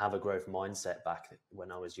 I didn't have a growth mindset back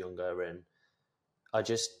when I was younger, and I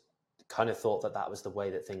just kind of thought that was the way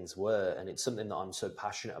that things were. And it's something that I'm so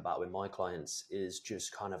passionate about with my clients, is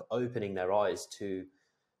just kind of opening their eyes to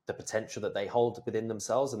the potential that they hold within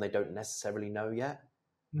themselves and they don't necessarily know yet.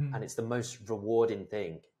 And it's the most rewarding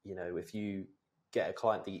thing. You know, if you get a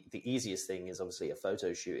client, the easiest thing is obviously a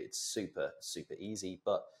photo shoot. It's super, super easy,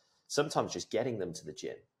 but sometimes just getting them to the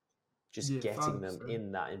gym, getting them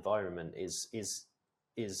in that environment is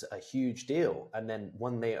a huge deal. And then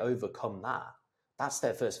when they overcome that, that's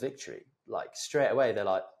their first victory. Like straight away, they're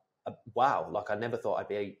like, wow, like I never thought I'd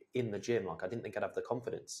be in the gym. Like I didn't think I'd have the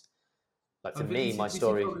confidence. Like for me, my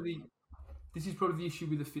story... This is probably the issue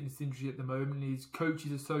with the fitness industry at the moment, is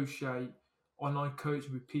coaches associate online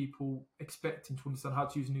coaching with people expecting to understand how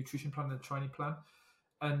to use a nutrition plan and a training plan.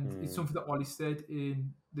 And it's something that Ollie said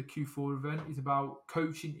in the Q4 event, is about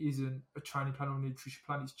coaching isn't a training plan or a nutrition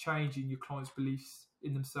plan. It's changing your client's beliefs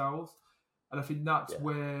in themselves. And I think that's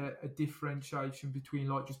where a differentiation between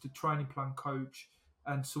like just a training plan coach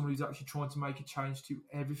and someone who's actually trying to make a change to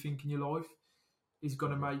everything in your life is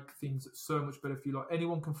going to make things so much better for you. Like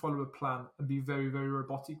anyone can follow a plan and be very, very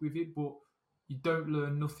robotic with it, but you don't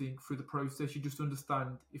learn nothing through the process. You just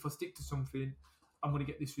understand, if I stick to something, I'm going to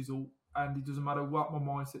get this result. And it doesn't matter what my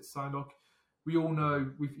mindset's saying. Like we all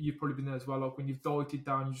know, you've probably been there as well. Like when you've dieted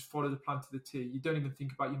down, you just follow the plan to the T. You don't even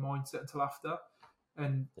think about your mindset until after.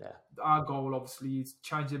 And our goal obviously is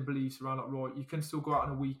changing beliefs around like, right, you can still go out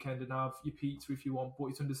on a weekend and have your pizza if you want, but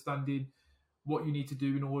it's understanding what you need to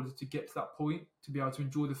do in order to get to that point, to be able to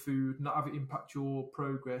enjoy the food, not have it impact your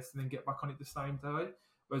progress, and then get back on it the same day.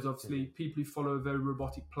 Whereas obviously people who follow a very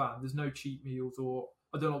robotic plan, there's no cheat meals, or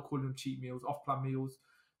I don't like calling them cheat meals, off-plan meals.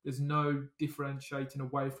 There's no differentiating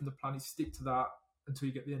away from the plan. You stick to that until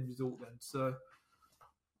you get the end result then. So,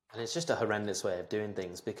 and it's just a horrendous way of doing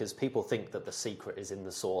things, because people think that the secret is in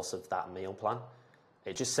the source of that meal plan.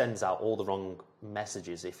 It just sends out all the wrong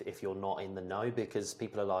messages if you're not in the know, because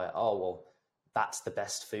people are like, oh, well, that's the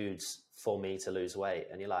best foods for me to lose weight.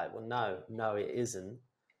 And you're like, well, no, it isn't.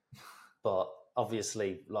 But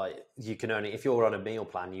obviously, like you can only, if you're on a meal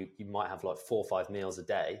plan, you might have like 4 or 5 meals a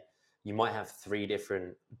day. You might have 3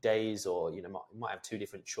 different days, or, you might have 2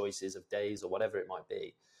 different choices of days, or whatever it might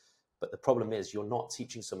be. But the problem is you're not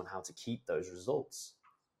teaching someone how to keep those results.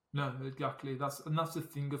 No, exactly. That's the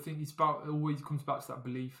thing. I think it's about, it always comes back to that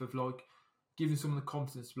belief of like giving someone the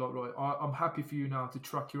confidence to be like, right, I'm happy for you now to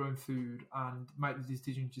track your own food and make the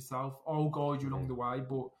decisions yourself. I'll guide you along the way,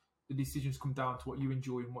 but the decisions come down to what you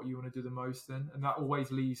enjoy and what you want to do the most then. And that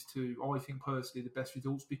always leads to, I think personally, the best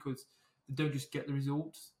results, because they don't just get the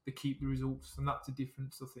results, they keep the results. And that's the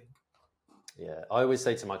difference, I think. Yeah. I always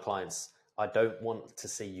say to my clients, I don't want to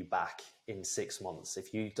see you back in 6 months.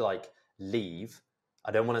 If you like leave,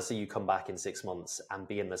 I don't want to see you come back in 6 months and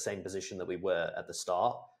be in the same position that we were at the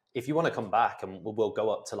start. If you want to come back, and we'll go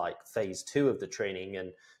up to like phase 2 of the training,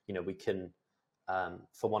 and we can,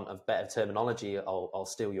 for want of better terminology, I'll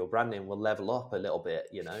steal your branding. We'll level up a little bit.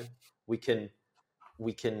 We can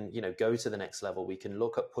go to the next level. We can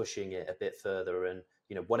look at pushing it a bit further, and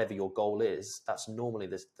whatever your goal is, that's normally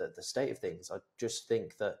the state of things. I just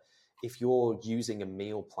think that if you're using a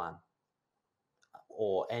meal plan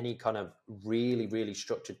or any kind of really, really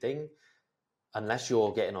structured thing, unless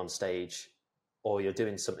you're getting on stage or you're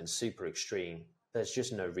doing something super extreme, there's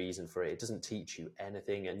just no reason for it. It doesn't teach you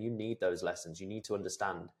anything, and you need those lessons. You need to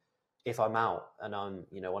understand, if I'm out and I'm,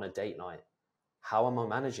 on a date night, how am I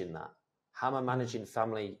managing that? How am I managing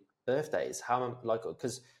family birthdays? How am I, like,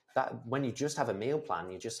 because that, when you just have a meal plan,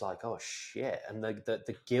 you're just like, oh shit. And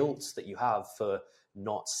the guilt that you have for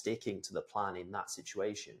not sticking to the plan in that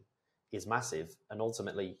situation is massive. And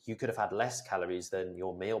ultimately you could have had less calories than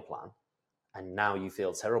your meal plan, and now you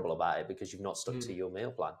feel terrible about it because you've not stuck to your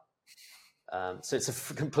meal plan. So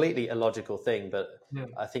it's a completely illogical thing, but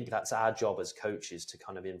I think that's our job as coaches, to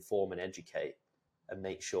kind of inform and educate and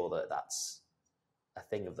make sure that that's a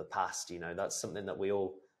thing of the past. That's something that we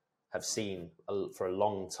all have seen for a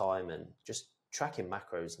long time. And just tracking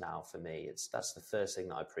macros now, for me, that's the first thing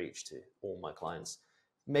that I preach to all my clients.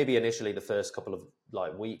 Maybe initially the first couple of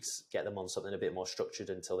weeks, get them on something a bit more structured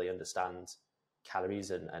until they understand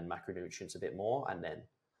calories and macronutrients a bit more, and then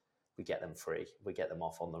we get them free. We get them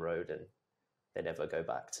off on the road, and they never go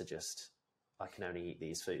back to just, I can only eat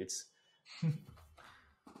these foods.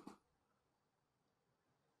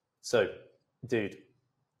 So, dude,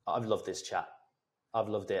 I've loved this chat. I've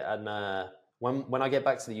loved it. And when I get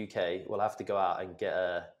back to the UK, we'll have to go out and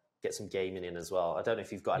get some gaming in as well. I don't know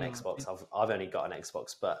if you've got an Xbox. I've only got an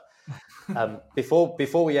Xbox. But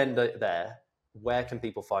before we end it there, where can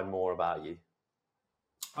people find more about you?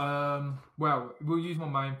 Well, we'll use my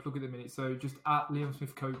main plug at the minute, so just at Liam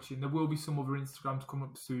Smith Coaching. There will be some other Instagrams coming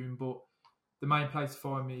up soon, but the main place to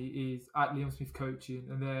find me is at Liam Smith Coaching.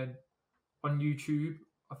 And then on YouTube,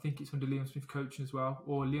 I think it's under Liam Smith Coaching as well,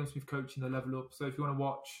 or Liam Smith Coaching, the Level Up. So if you want to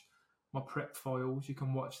watch my prep files, you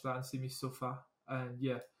can watch that and see me suffer. And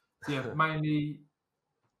yeah, mainly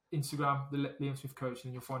Instagram, the Liam Smith Coaching,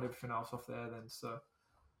 and you'll find everything else off there then. So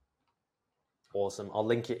awesome. I'll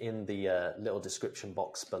link it in the little description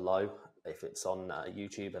box below if it's on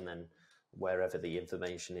YouTube, and then wherever the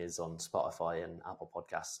information is on Spotify and Apple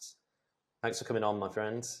Podcasts. Thanks for coming on, my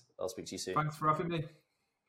friend. I'll speak to you soon. Thanks for having me.